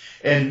business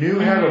and knew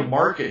how to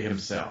market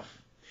himself.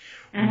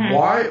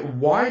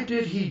 Why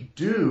did he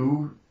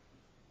do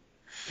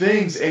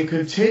things and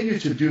continue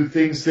to do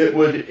things that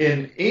would,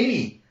 in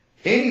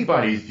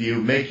anybody's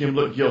view, make him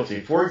look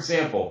guilty? For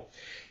example,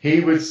 he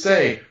would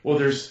say, well,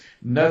 there's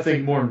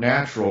nothing more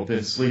natural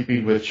than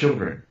sleeping with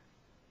children.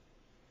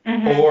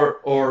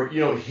 Or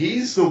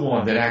he's the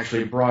one that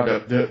actually brought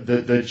up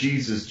the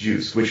Jesus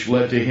juice, which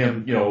led to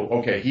him,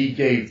 he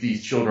gave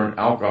these children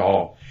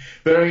alcohol.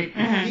 But I mean,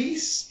 he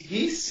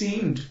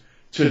seemed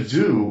to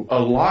do a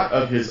lot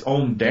of his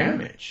own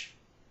damage.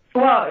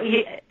 Well,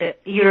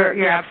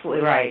 you're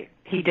absolutely right.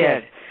 He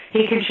did.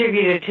 He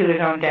contributed to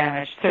his own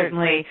damage,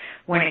 certainly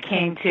when it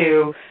came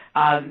to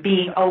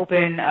being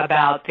open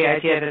about the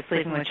idea that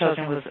sleeping with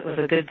children was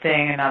a good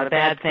thing and not a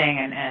bad thing,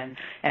 and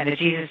the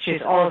Jesus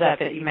juice, all of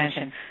that you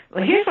mentioned.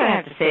 Well, here's what I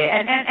have to say,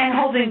 and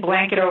holding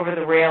blanket over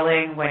the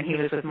railing when he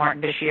was with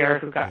Martin Bashir,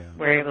 who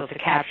were able to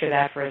capture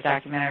that for his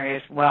documentary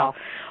as well.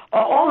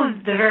 All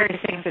of the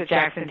various things that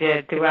Jackson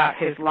did throughout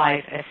his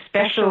life,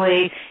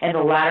 especially in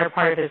the latter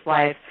part of his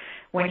life,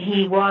 when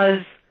he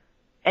was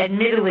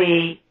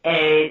admittedly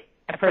a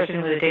person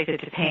who was addicted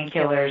to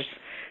painkillers,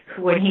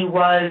 when he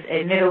was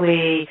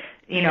admittedly,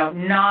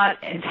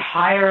 not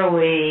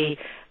entirely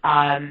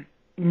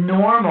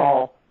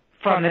normal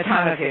from the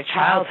time of his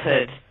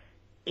childhood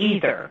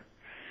either.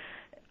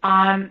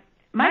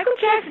 Michael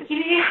Jackson,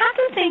 you have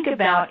to think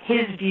about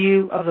his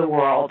view of the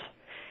world,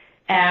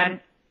 and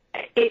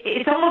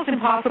it's almost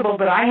impossible,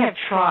 but I have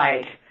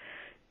tried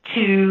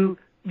to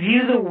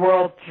view the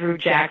world through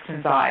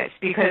Jackson's eyes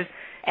because,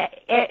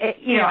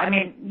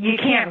 you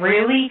can't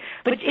really,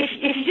 but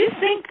if you just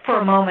think for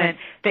a moment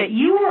that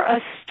you were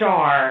a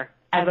star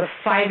as a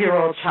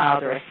 5-year-old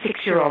child or a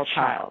 6-year-old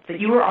child,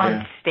 that you were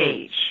on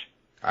stage.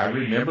 I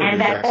remember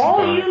and that Jackson all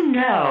time. You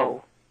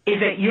know is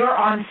that you're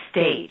on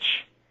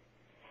stage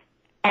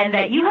and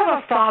that you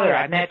have a father,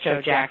 I met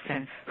Joe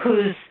Jackson,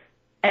 who's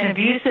an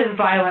abusive,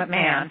 violent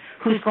man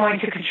who's going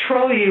to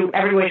control you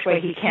every which way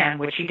he can,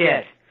 which he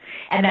did,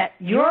 and that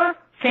your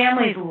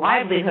family's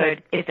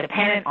livelihood is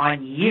dependent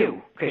on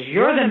you because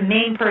you're the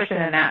main person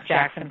in that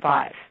Jackson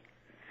 5.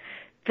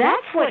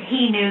 That's what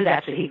he knew.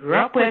 That's what he grew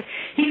up with.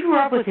 He grew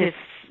up with his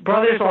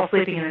brothers all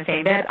sleeping in the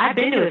same bed. I've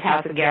been to his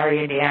house in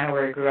Gary, Indiana,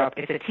 where he grew up.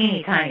 It's a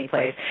teeny tiny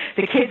place.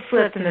 The kids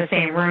slept in the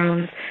same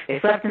rooms. They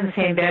slept in the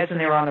same beds when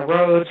they were on the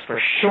roads,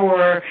 for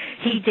sure.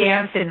 He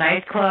danced in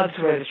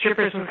nightclubs where the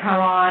strippers would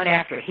come on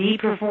after he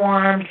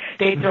performed.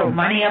 They'd throw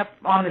money up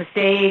on the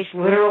stage,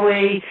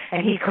 literally,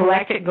 and he'd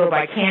collect it and go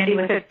buy candy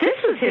with it.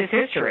 This was his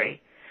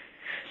history.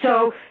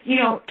 So,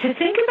 to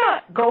think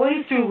about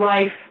going through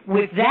life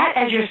with that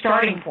as your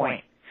starting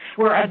point,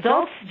 where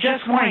adults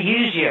just want to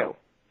use you,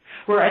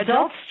 where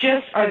adults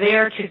just are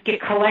there to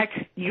collect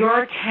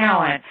your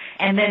talent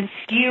and then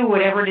skew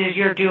whatever it is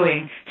you're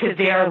doing to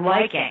their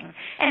liking.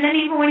 And then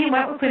even when he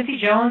went with Quincy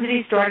Jones and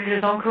he started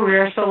his own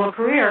solo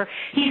career,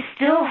 he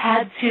still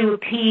had to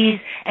appease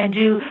and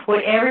do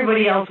what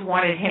everybody else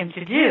wanted him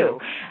to do.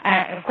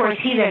 Of course,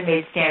 he then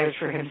made standards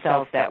for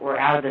himself that were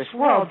out of this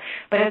world.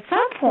 But at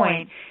some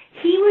point,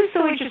 he was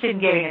so interested in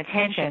getting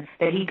attention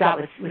that he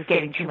was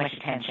getting too much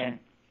attention.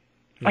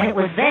 And it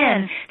was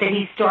then that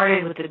he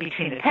started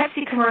between the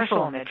Pepsi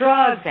commercial and the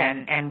drugs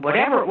and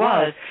whatever it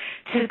was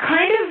to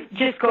kind of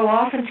just go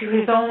off into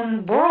his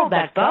own world,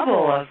 that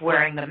bubble of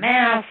wearing the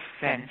masks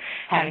and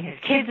having his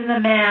kids in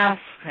the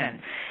masks and,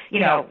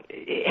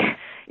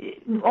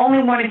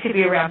 only wanting to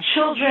be around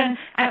children.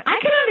 And I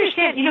can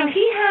understand,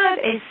 he had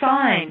a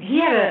sign,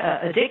 he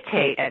had a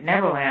dictate at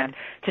Neverland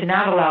to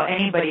not allow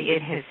anybody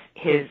in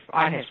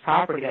on his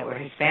property that were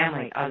his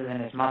family other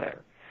than his mother.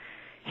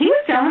 He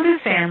was done with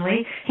his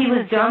family. He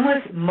was done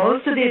with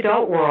most of the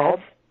adult world.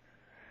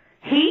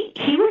 He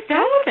was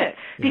done with it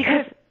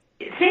because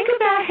think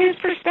about his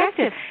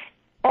perspective.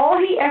 All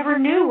he ever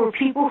knew were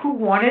people who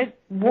wanted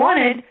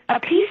a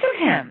piece of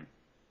him.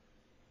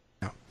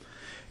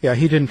 Yeah,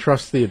 he didn't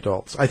trust the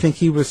adults. I think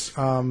he was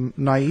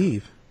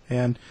naive.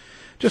 And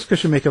just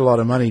because you make a lot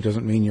of money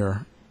doesn't mean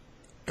you're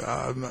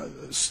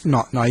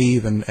not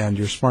naive and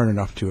you're smart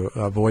enough to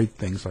avoid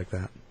things like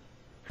that.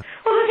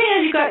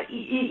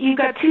 You've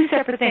got two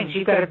separate things.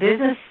 You've got a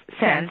business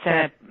sense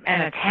and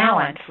a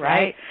talent,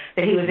 right,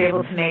 that he was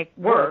able to make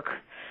work.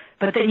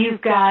 But then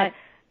you've got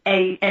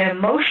an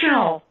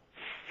emotional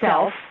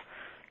self,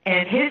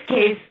 and in his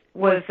case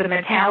was the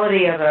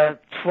mentality of a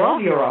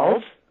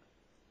 12-year-old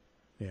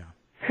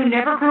who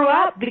never grew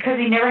up because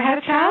he never had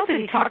a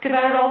childhood. He talked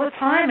about it all the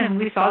time, and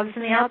we saw this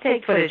in the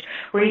outtake footage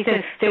where he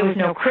said there was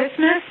no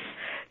Christmas,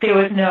 there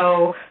was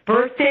no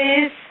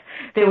birthdays,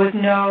 there was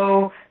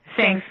no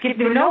Thanksgiving,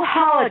 there were no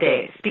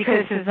holidays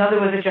because his mother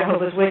was a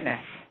Jehovah's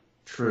Witness.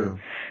 True.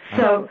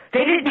 So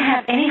they didn't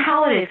have any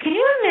holidays. Can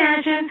you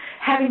imagine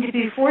having to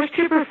be forced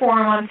to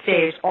perform on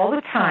stage all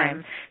the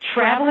time,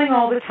 traveling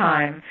all the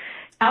time,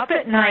 up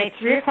at night,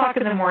 3 o'clock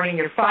in the morning,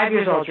 you're 5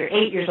 years old, you're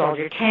 8 years old,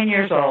 you're 10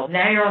 years old,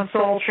 now you're on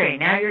Soul Train,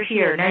 now you're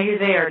here, now you're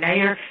there, now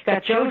you're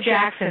got Joe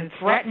Jackson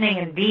threatening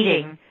and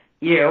beating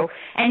you,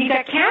 and you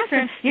got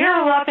Catherine, you're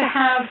not allowed to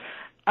have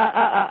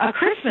a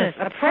Christmas,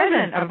 a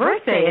present, a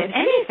birthday, and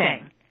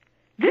anything.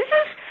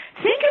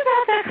 Think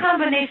about that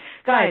combination.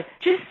 Guys,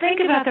 just think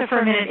about that for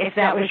a minute if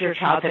that was your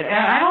childhood. And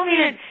I don't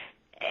mean it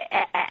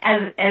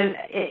as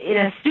in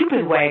a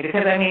stupid way,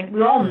 because, I mean,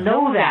 we all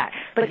know that.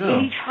 But if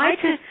you try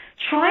to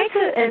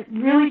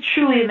really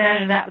truly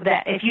imagine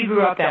that if you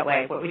grew up that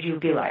way, what would you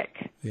be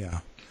like? Yeah.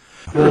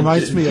 It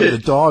reminds me of the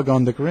dog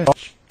on the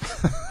Grinch.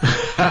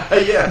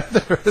 Yeah.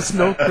 There is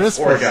no Christmas.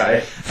 Poor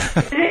guy.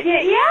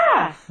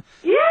 Yeah.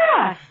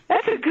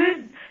 That's a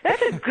good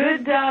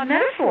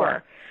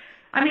metaphor.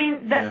 I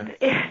mean, the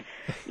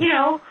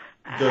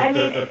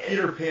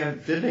Peter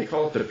Pan, didn't they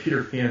call it the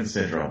Peter Pan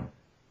syndrome?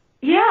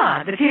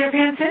 Yeah, the Peter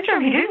Pan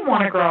syndrome. He didn't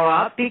want to grow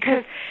up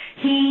because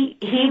he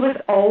was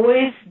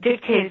always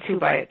dictated to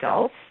by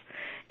adults,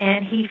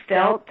 and he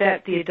felt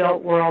that the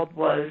adult world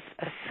was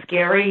a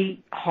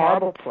scary,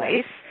 horrible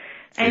place,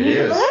 and he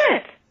didn't want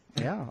it.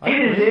 Yeah,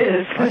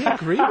 I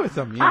agree with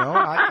him.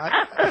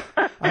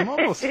 I'm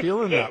almost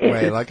feeling that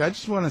way. Like, I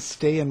just want to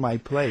stay in my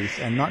place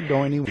and not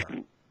go anywhere.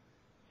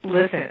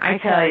 Listen, I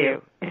tell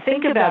you,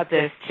 think about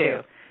this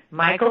too.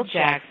 Michael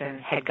Jackson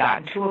had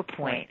gotten to a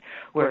point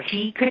where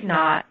he could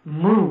not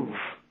move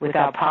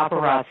without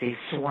paparazzi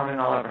swarming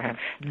all over him.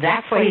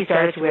 That's why he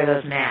started to wear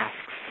those masks.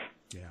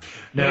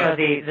 Yeah.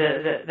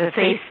 The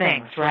face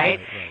things, right?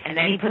 And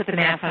then he put the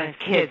mask on his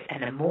kids,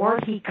 and the more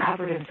he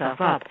covered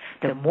himself up,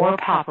 the more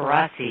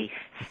paparazzi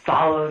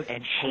followed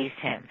and chased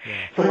him.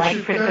 Yeah. So,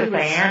 like Princess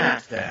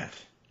Diana.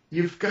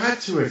 You've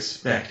got to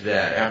expect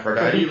that,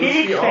 Aphrodite. He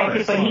did expect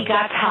it, but he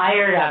got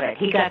tired of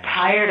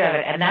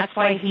it. And that's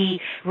why he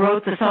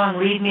wrote the song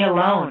Leave Me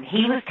Alone.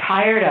 He was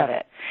tired of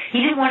it. He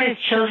didn't want his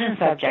children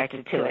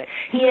subjected to it.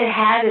 He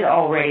had it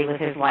already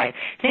with his life.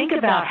 Think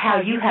about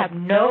how you have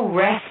no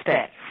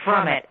respite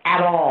from it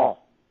at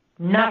all.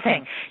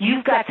 Nothing.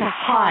 You've got to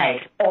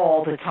hide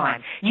all the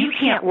time. You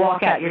can't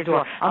walk out your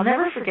door. I'll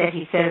never forget,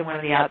 he said in one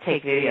of the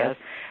outtake videos,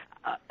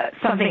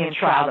 something in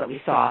trial that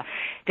we saw.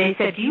 They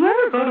said, do you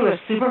ever go to a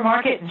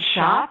supermarket and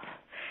shop?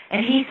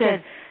 And he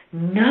said,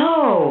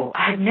 no,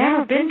 I've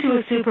never been to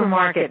a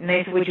supermarket. And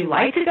they said, would you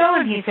like to go?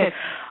 And he said,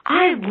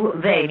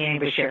 they, meaning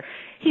Bashir,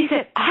 he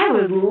said, I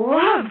would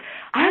love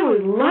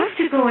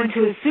to go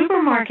into a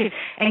supermarket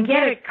and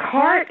get a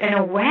cart and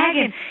a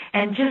wagon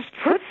and just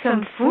put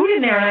some food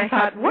in there. And I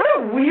thought, what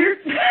a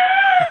weird,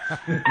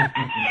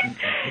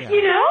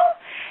 you know?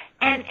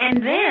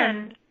 And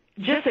then,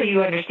 just so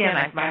you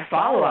understand my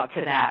follow-up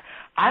to that,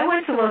 I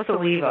went to Los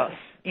Olivos,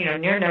 near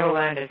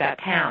Neverland is that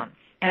town.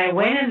 And I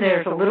went in,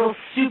 there's a little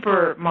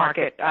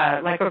supermarket,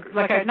 not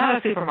a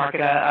supermarket,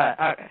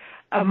 a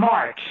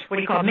mart, what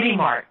do you call it, mini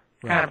mart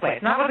kind of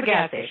place. Not with a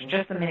gas station,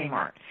 just a mini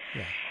mart.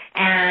 Yeah.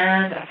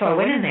 And so I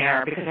went in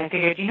there because I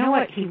figured, you know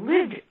what, he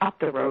lived up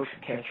the road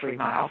from here 3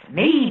 miles.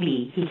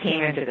 Maybe he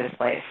came into this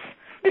place.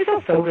 They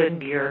sell soda and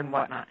beer and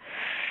whatnot.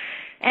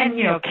 And,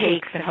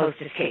 cakes and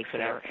Hostess cakes,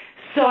 whatever.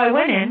 So I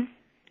went in.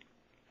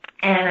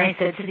 And I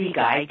said to the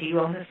guy, do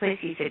you own this place?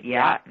 He said,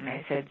 yeah. And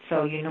I said,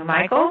 so you know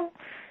Michael?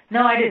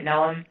 No, I didn't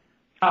know him.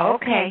 Oh,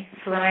 okay.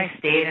 So then I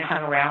stayed and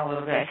hung around a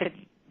little bit. I said,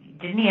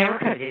 did he ever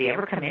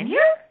come in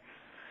here?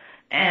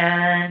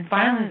 And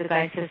finally the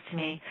guy says to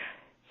me,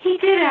 he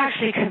did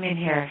actually come in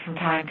here from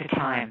time to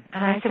time.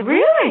 And I said,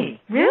 really?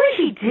 Really,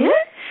 he did?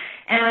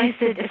 And I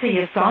said, so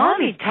you saw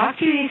him? He talked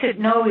to you? He said,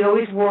 no, he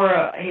always wore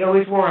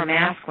a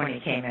mask when he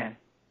came in.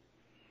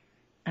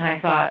 And I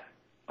thought,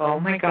 oh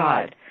my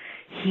God.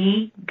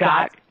 He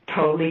got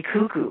totally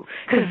cuckoo.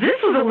 Because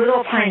this was a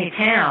little tiny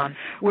town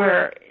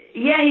where,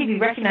 yeah, he'd be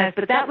recognized,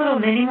 but that little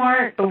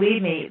mini-mart,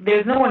 believe me,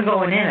 there's no one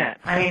going in it.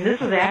 I mean,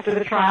 this was after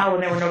the trial when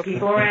there were no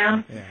people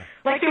around. Yeah.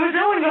 Like, there was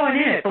no one going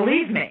in it,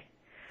 believe me.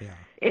 Yeah.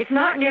 It's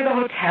not near the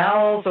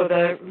hotels or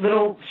the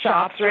little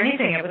shops or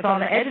anything. It was on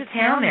the edge of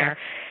town there.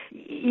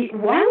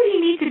 Why would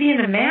he need to be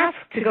in a mask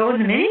to go in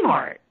the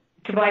mini-mart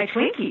to buy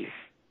Twinkies?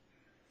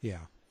 Yeah.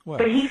 Well,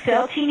 but he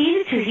felt he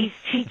needed to.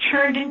 He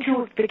turned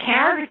into the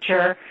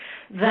caricature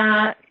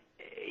that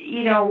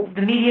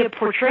the media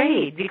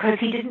portrayed because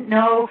he didn't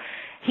know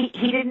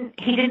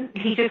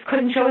he just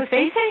couldn't show his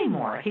face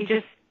anymore. He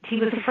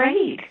was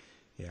afraid.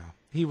 Yeah,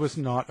 he was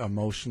not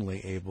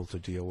emotionally able to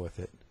deal with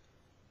it.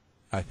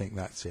 I think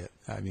that's it.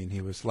 I mean,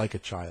 he was like a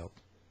child.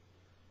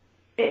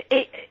 Can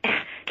you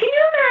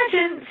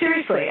imagine?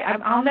 Seriously,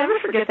 I'll never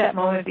forget that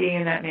moment being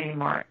in that mini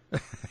mart.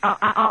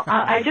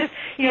 I just,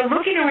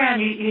 looking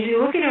around,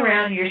 you're looking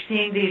around, you're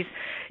seeing these,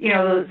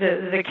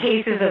 the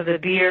cases of the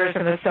beers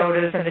and the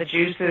sodas and the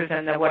juices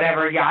and the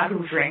whatever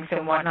Yahoo drinks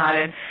and whatnot,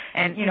 and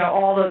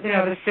all the,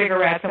 the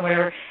cigarettes and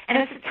whatever. And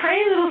it's a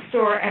tiny little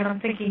store, and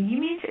I'm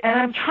thinking, and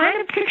I'm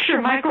trying to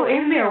picture Michael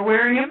in there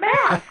wearing a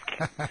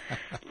mask.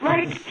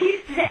 Like,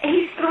 he's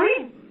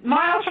 3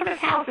 miles from his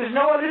house. There's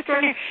no other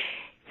store near.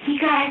 He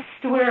has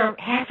to wear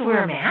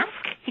a mask?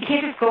 He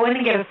can't just go in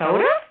and get a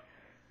soda?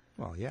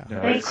 Well, yeah.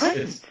 No, they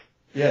couldn't.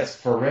 It's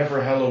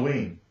forever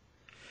Halloween.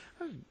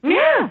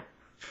 Yeah.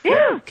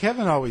 Yeah.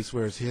 Kevin always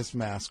wears his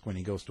mask when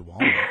he goes to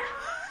Walmart.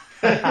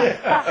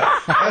 Yeah.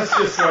 That's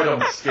just so I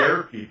don't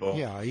scare people.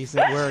 Yeah, he's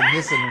wearing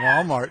his in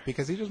Walmart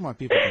because he doesn't want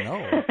people to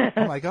know.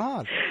 Oh, my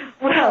God.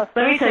 Well,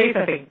 let me tell you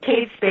something.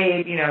 Kate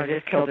Spade,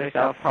 just killed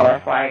herself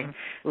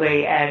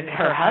horrifyingly, and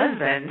her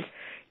husband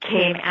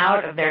came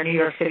out of their New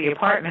York City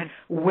apartment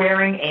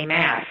wearing a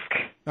mask.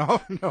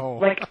 Oh, no.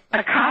 Like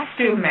a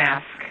costume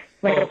mask,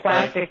 like a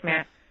plastic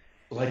mask.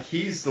 Like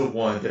he's the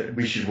one that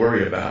we should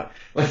worry about.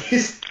 Like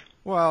he's...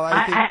 Well,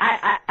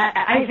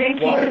 I think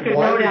he took a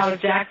note out of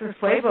Jackson's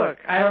playbook.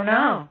 I don't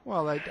know.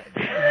 Well, he's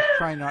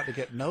trying not to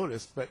get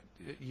noticed, but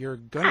you're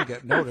going to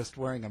get noticed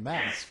wearing a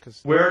mask.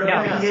 Wearing a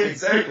mask,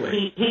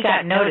 exactly. He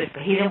got noticed,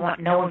 but he didn't want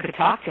no one could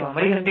talk to him.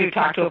 What are you going to do,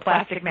 talk to a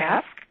plastic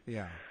mask?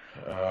 Yeah.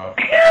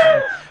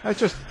 That's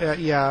just, like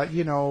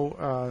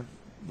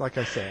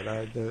I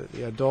said,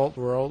 the adult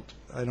world,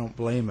 I don't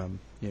blame him,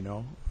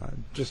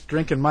 just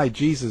drinking my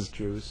Jesus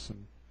juice.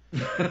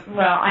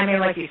 Well, I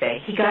mean, like you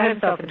say, he got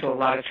himself into a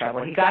lot of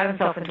trouble. He got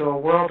himself into a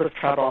world of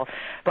trouble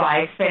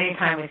by spending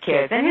time with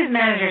kids. And his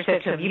manager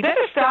said to him, you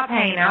better stop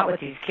hanging out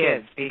with these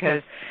kids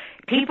because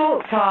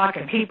people talk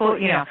and people,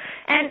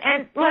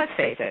 and let's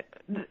face it,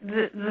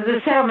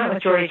 the settlement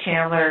with Jordy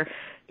Chandler,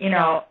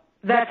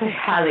 that's a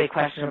highly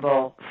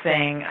questionable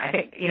thing. I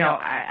think,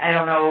 I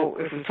don't know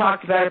if we've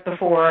talked about it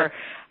before.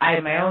 I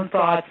have my own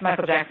thoughts.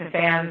 Michael Jackson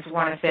fans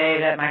want to say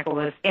that Michael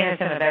was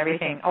innocent of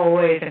everything,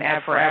 always and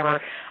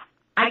forever.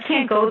 I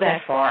can't go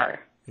that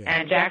far,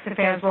 and Jackson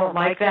fans won't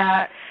like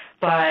that,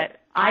 but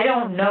I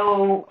don't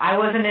know. I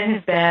wasn't in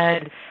his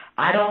bed.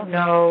 I don't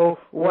know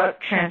what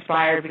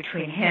transpired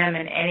between him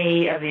and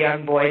any of the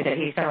young boys that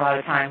he spent a lot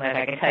of time with.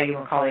 I can tell you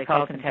Macaulay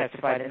Culkin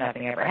testified that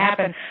nothing ever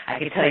happened. I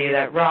can tell you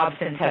that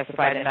Robson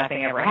testified that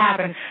nothing ever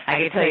happened. I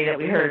can tell you that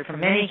we heard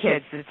from many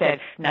kids that said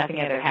nothing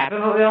ever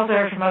happened, but we also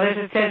heard from others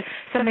that said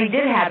something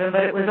did happen,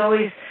 but it was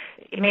always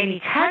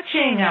maybe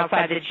touching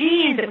outside the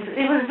genes.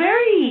 It was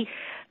very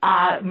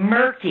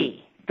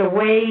murky, the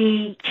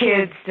way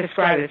kids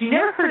describe it. You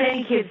never heard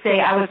any kids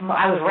say, I was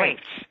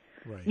raped.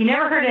 Right. You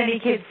never heard any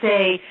kids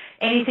say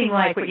anything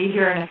like what you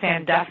hear in a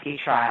Sandusky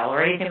trial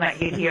or anything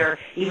like you hear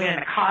even in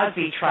a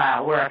Cosby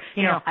trial where,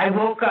 I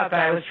woke up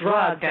and I was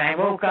drugged and I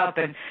woke up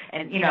and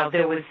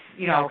there was,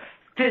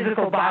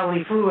 physical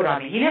bodily fluid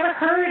on me. You never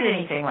heard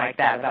anything like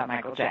that about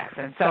Michael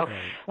Jackson. So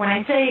when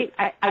I say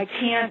I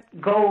can't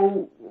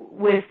go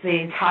with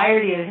the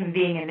entirety of him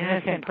being an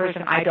innocent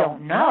person, I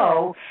don't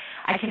know.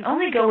 I can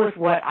only go with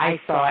what I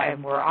saw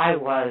and where I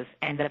was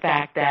and the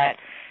fact that,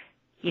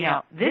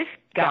 this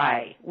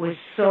guy was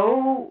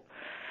so,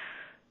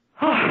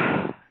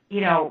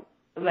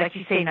 like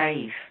you say,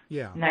 naive.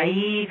 Yeah.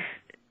 Naive,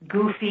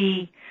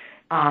 goofy.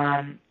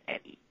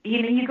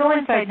 You go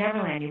inside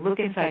Neverland, you look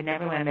inside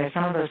Neverland, there's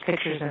some of those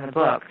pictures in the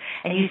book,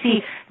 and you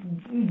see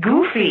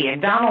Goofy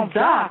and Donald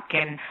Duck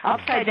and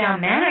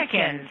upside-down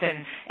mannequins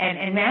and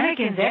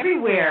mannequins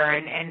everywhere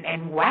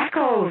and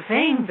wacko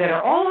things that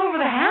are all over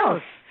the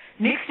house,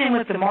 mixed in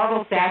with the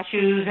marble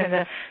statues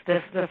and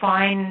the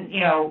fine,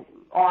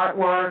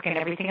 artwork and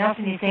everything else,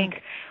 and you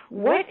think,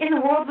 what in the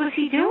world was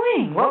he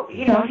doing? Well,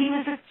 he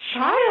was a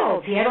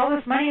child. He had all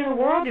this money in the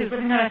world. He was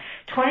living on a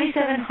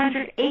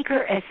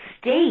 2,700-acre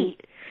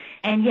estate,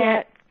 and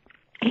yet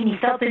he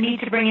felt the need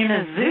to bring in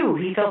a zoo.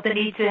 He felt the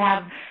need to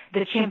have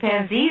the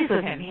chimpanzees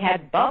with him. He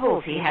had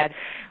Bubbles. He had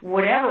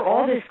whatever,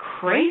 all this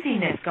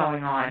craziness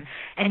going on.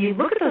 And you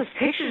look at those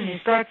pictures and you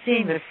start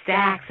seeing the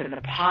stacks and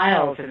the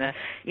piles and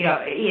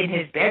in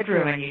his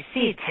bedroom, and you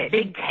see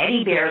big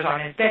teddy bears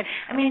on his bed.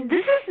 I mean,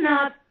 this is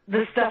not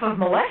the stuff of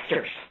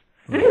molesters.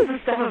 This is the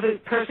stuff of a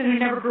person who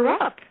never grew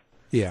up.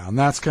 Yeah, and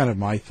that's kind of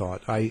my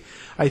thought. I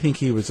think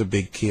he was a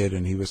big kid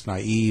and he was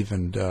naive,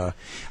 and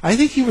I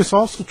think he was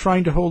also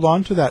trying to hold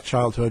on to that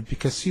childhood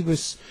because he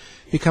was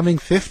becoming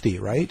 50,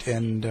 right?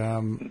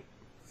 And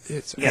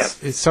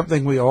it's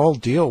something we all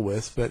deal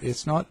with, but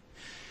it's not.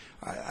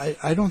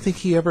 I don't think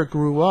he ever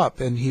grew up,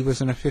 and he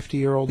was in a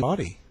 50-year-old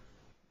body.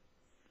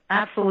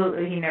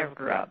 Absolutely, he never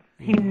grew up.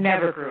 He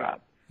never grew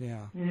up.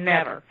 Yeah,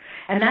 never,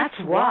 and that's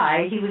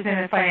why he was in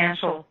a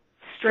financial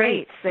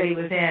straits that he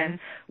was in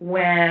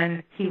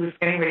when he was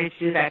getting ready to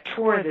do that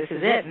tour, This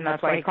Is It, and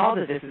that's why he called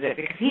it This Is It,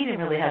 because he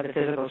didn't really have the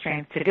physical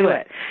strength to do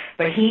it.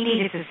 But he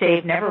needed to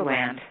save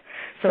Neverland.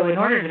 So in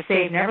order to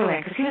save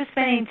Neverland, because he was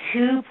spending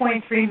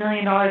 $2.3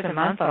 million a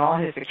month on all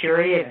his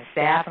security and his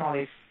staff and all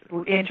these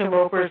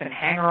interlopers and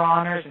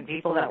hanger-oners and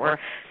people that were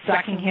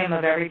sucking him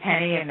of every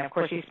penny, and of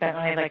course he spent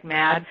money like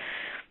mad.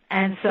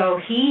 And so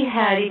he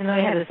had, even though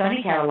he had the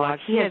Sony catalog,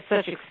 he had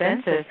such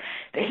expenses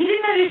that he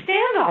didn't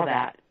understand all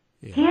that.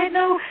 Yeah.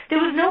 There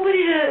was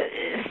nobody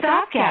to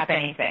stopgap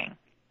anything.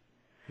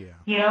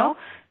 Yeah.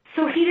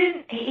 So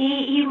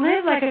he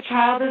lived like a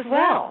child as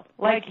well.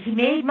 Like, he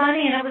made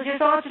money and it was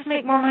just, I'll just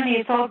make more money.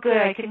 It's all good.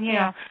 I can,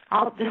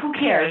 who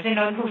cares?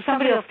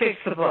 Somebody will fix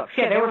the books.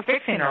 Yeah, they were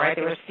fixing it, right?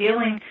 They were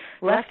stealing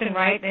left and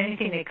right,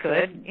 anything they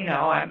could.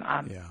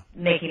 I'm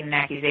making an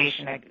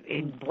accusation,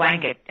 a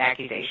blanket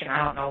accusation.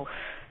 I don't know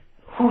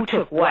who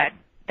took what,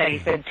 that he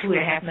spent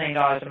 $2.5 million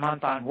a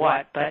month on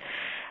what, but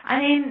I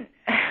mean,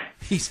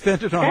 he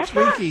spent it on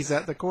Twinkies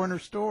at the corner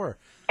store.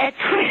 At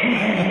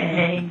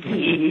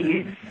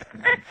Twinkies.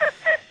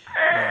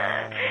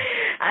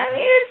 I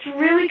mean, it's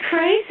really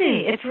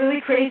crazy. It's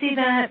really crazy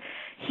that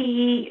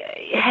he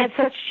had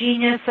such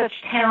genius, such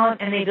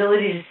talent, and the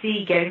ability to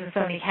see getting the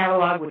Sony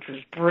catalog, which was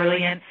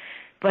brilliant.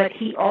 But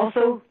he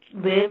also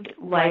lived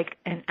like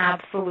an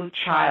absolute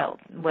child,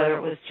 whether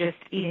it was just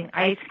eating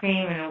ice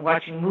cream and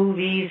watching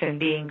movies and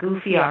being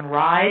goofy on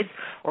rides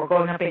or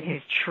going up in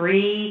his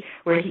tree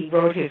where he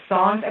wrote his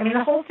songs. I mean,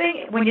 the whole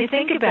thing, when you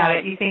think about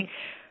it, you think,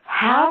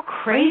 how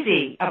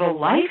crazy of a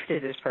life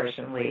did this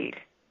person lead?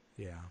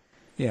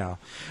 Yeah.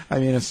 I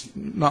mean, it's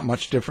not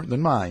much different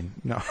than mine.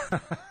 No.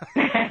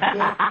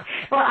 Well,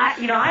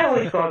 I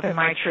always go up in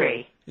my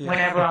tree.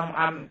 Whenever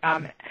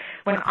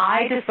when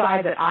I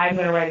decide that I'm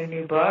going to write a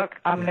new book,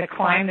 I'm going to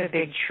climb the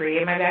big tree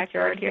in my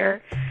backyard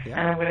here, and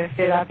I'm going to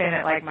sit up in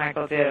it like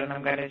Michael did, and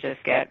I'm going to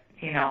just get,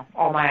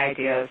 all my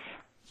ideas.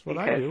 That's what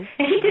I do.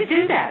 And he did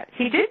do that.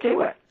 He did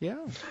do it. Yeah.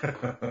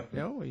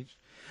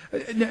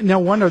 Now,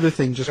 one other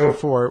thing, just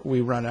before we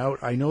run out,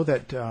 I know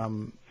that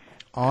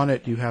on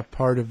it you have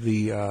part of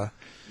the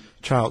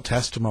child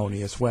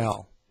testimony as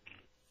well.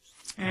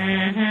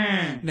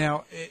 Mm-hmm.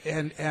 Now,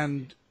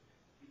 and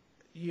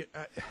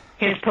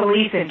his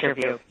police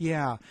interview.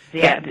 Yeah.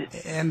 Yeah.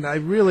 And I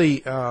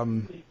really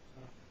kind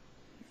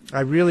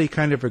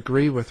of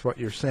agree with what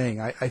you're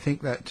saying. I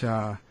think that,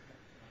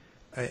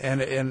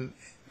 and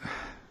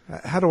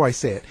how do I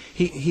say it?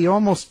 He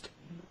almost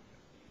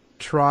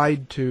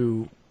tried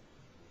to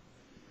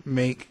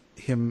make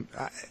him,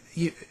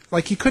 you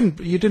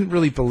didn't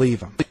really believe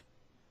him.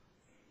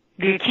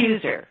 The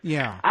accuser.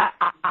 Yeah.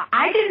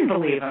 I didn't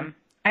believe him.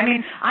 I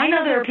mean, I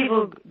know there are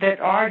people that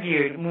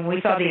argued when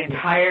we saw the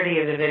entirety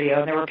of the video,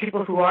 and there were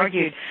people who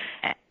argued,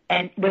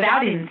 and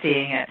without even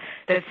seeing it,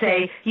 that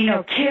say,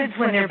 kids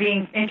when they're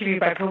being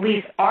interviewed by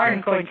police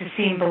aren't going to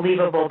seem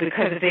believable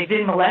because if they've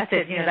been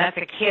molested, that's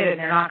a kid and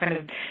they're not going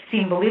to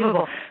seem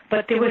believable.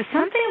 But there was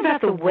something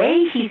about the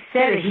way he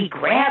said it. He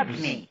grabbed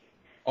me.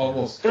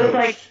 Almost coached. It was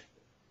like,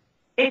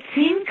 it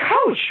seemed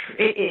coached.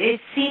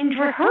 It seemed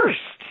rehearsed.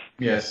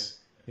 Yes.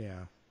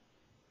 Yeah.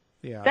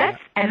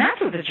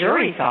 That's what the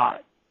jury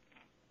thought.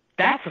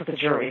 That's what the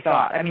jury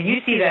thought. I mean,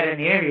 you see that in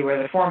the interview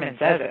where the foreman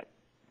says it.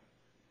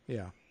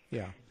 Yeah.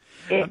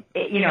 And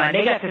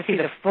they got to see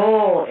the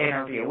full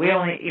interview.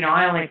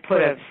 I only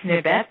put a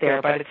snippet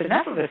there, but it's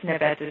enough of a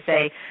snippet to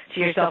say to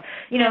yourself,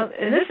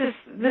 and this is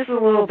a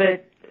little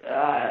bit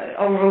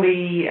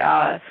overly,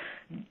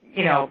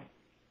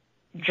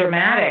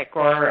 dramatic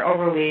or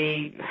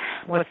overly,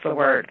 what's the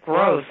word,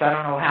 gross. I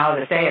don't know how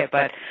to say it,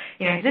 but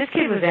this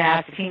kid was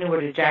asked if he knew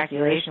what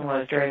ejaculation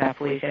was during that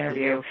police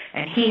interview,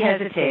 and he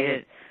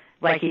hesitated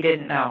like he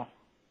didn't know.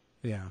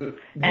 Yeah.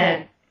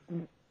 And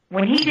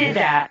when he did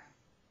that,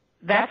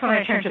 that's when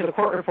I turned to the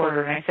court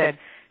reporter and I said,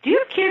 "Do you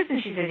have kids?"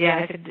 And she said, "Yeah."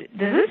 I said,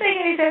 "Does this make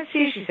any sense to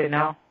you?" She said,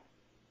 "No."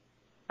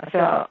 I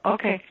said, "Oh,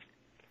 okay."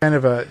 Kind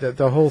of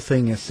the whole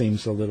thing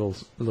seems a little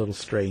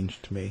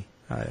strange to me.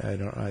 I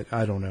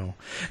don't know.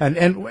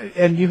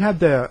 And you had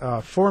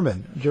the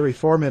jury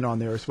foreman on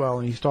there as well,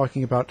 and he's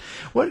talking about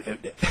what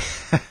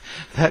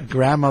that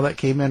grandma that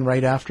came in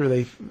right after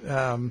they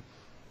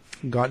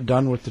got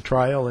done with the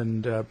trial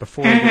and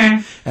before,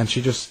 and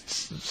she just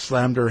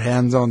slammed her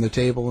hands on the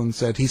table and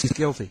said, "He's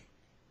guilty."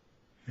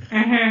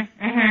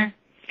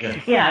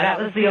 Yeah, that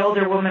was the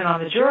older woman on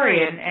the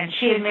jury, and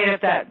she had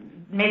made that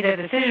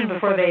decision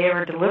before they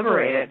ever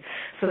deliberated.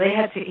 So he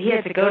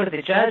had to go to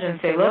the judge and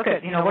say, "Look,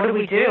 what do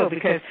we do?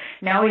 Because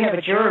now we have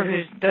a juror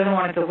who doesn't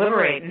want to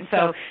deliberate." And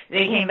so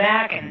they came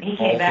back, and he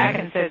came back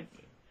and said,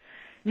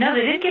 "No,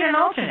 they didn't get an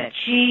alternate.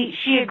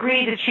 She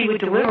agreed that she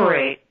would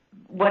deliberate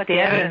what the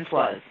evidence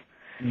was."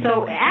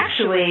 So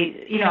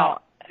actually,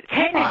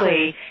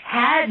 technically,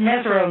 had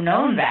Mesereau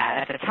known that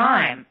at the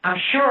time, I'm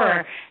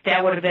sure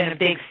that would have been a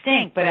big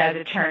stink. But as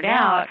it turned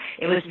out,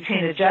 it was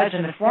between the judge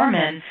and the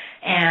foreman,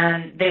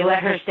 and they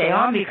let her stay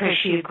on because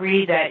she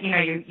agreed that,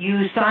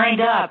 you signed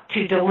up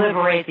to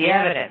deliberate the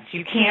evidence.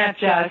 You can't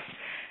just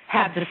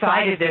have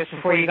decided this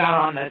before you got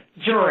on the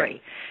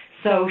jury.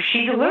 So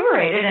she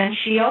deliberated, and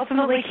she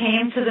ultimately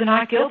came to the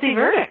not guilty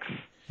verdicts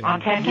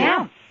on 10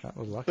 counts. That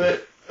was lucky.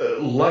 But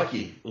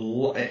lucky.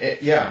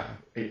 Yeah.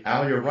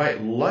 Al, you're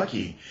right,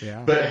 lucky.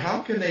 Yeah. But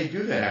how can they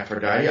do that,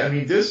 Aphrodite? I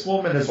mean, this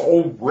woman has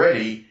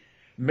already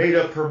made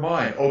up her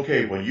mind.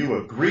 Okay, well, you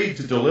agreed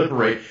to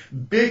deliberate.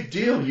 Big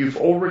deal. You've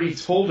already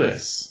told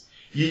us.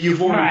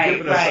 You've already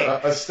given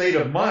us a state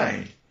of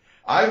mind.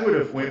 I would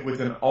have went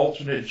with an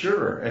alternate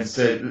juror and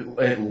said,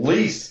 at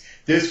least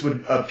this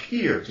would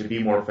appear to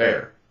be more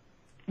fair.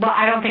 Well,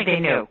 I don't think they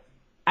knew.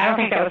 I don't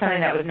think that was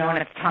something that was known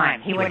at the time.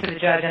 He went to the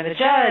judge, and the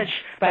judge,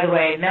 by the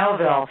way,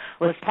 Melville,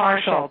 was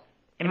partial,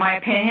 in my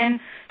opinion,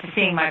 to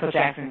seeing Michael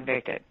Jackson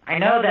convicted. I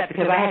know that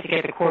because I had to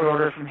get the court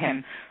order from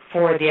him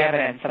for the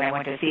evidence, and I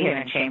went to see him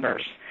in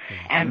chambers.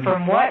 And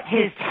from what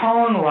his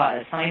tone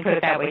was, let me put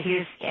it that way,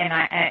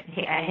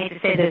 I hate to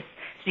say this,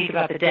 speak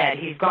about the dead,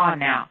 he's gone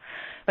now,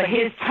 but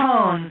his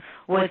tone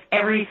was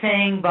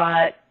everything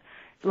but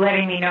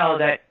letting me know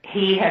that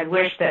he had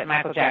wished that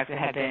Michael Jackson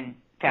had been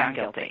found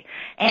guilty.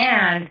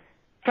 And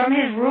from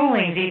his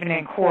rulings, even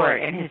in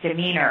court, and his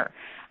demeanor,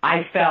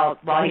 I felt,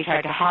 while he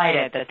tried to hide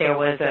it, that there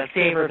was a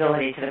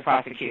favorability to the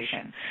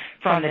prosecution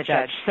from the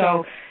judge.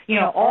 So,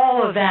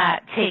 all of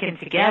that taken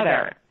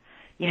together,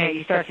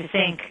 you start to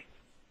think,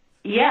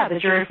 yeah, the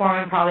jury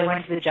foreman probably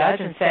went to the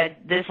judge and said,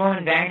 this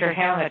woman banged her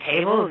head on the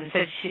table, and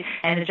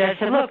the judge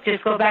said, look,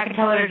 just go back and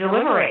tell her to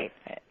deliberate,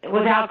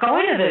 without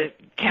going to the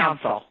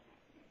counsel.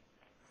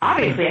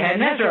 Obviously, had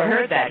Mesro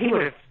heard that, he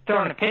would have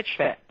thrown a pitch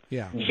fit.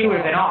 Yeah. She would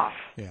have been off.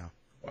 Yeah.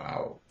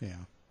 Wow. Yeah.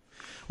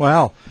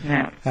 Well,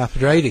 yeah.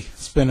 Aphrodite,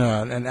 it's been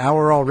an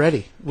hour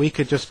already. We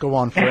could just go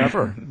on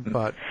forever,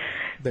 but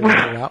they won't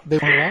allow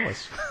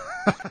us.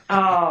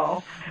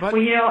 Oh, well,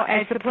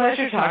 it's a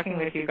pleasure talking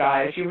with you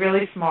guys. You're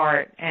really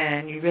smart,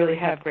 and you really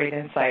have great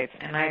insights,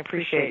 and I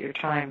appreciate your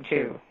time,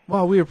 too.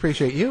 Well, we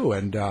appreciate you.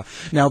 And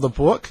now the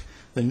book,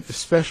 the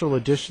special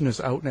edition, is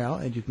out now,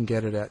 and you can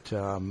get it at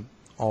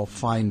all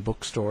fine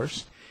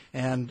bookstores.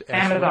 And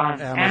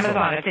Amazon.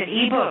 It's an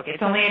ebook.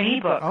 It's only an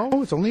ebook.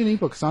 Oh, it's only an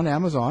ebook. It's on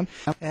Amazon.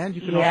 And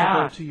you can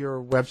also go to your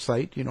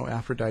website,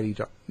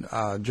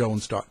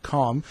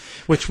 AphroditeJones.com,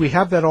 which we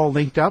have that all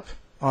linked up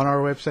on our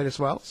website as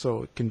well,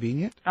 so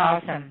convenient.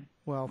 Awesome.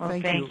 Well,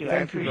 thank you. I Thank you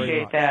very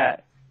appreciate much.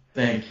 that.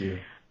 Thank you.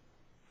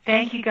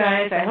 Thank you,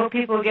 guys. I hope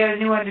people get a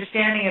new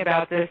understanding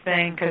about this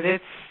thing, because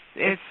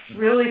it's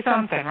really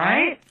something,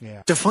 right?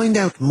 Yeah. To find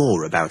out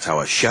more about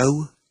our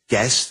show,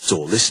 guests,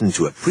 or listen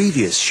to a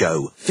previous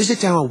show,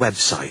 visit our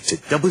website at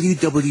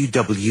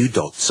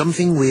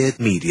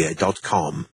www.somethingweirdmedia.com.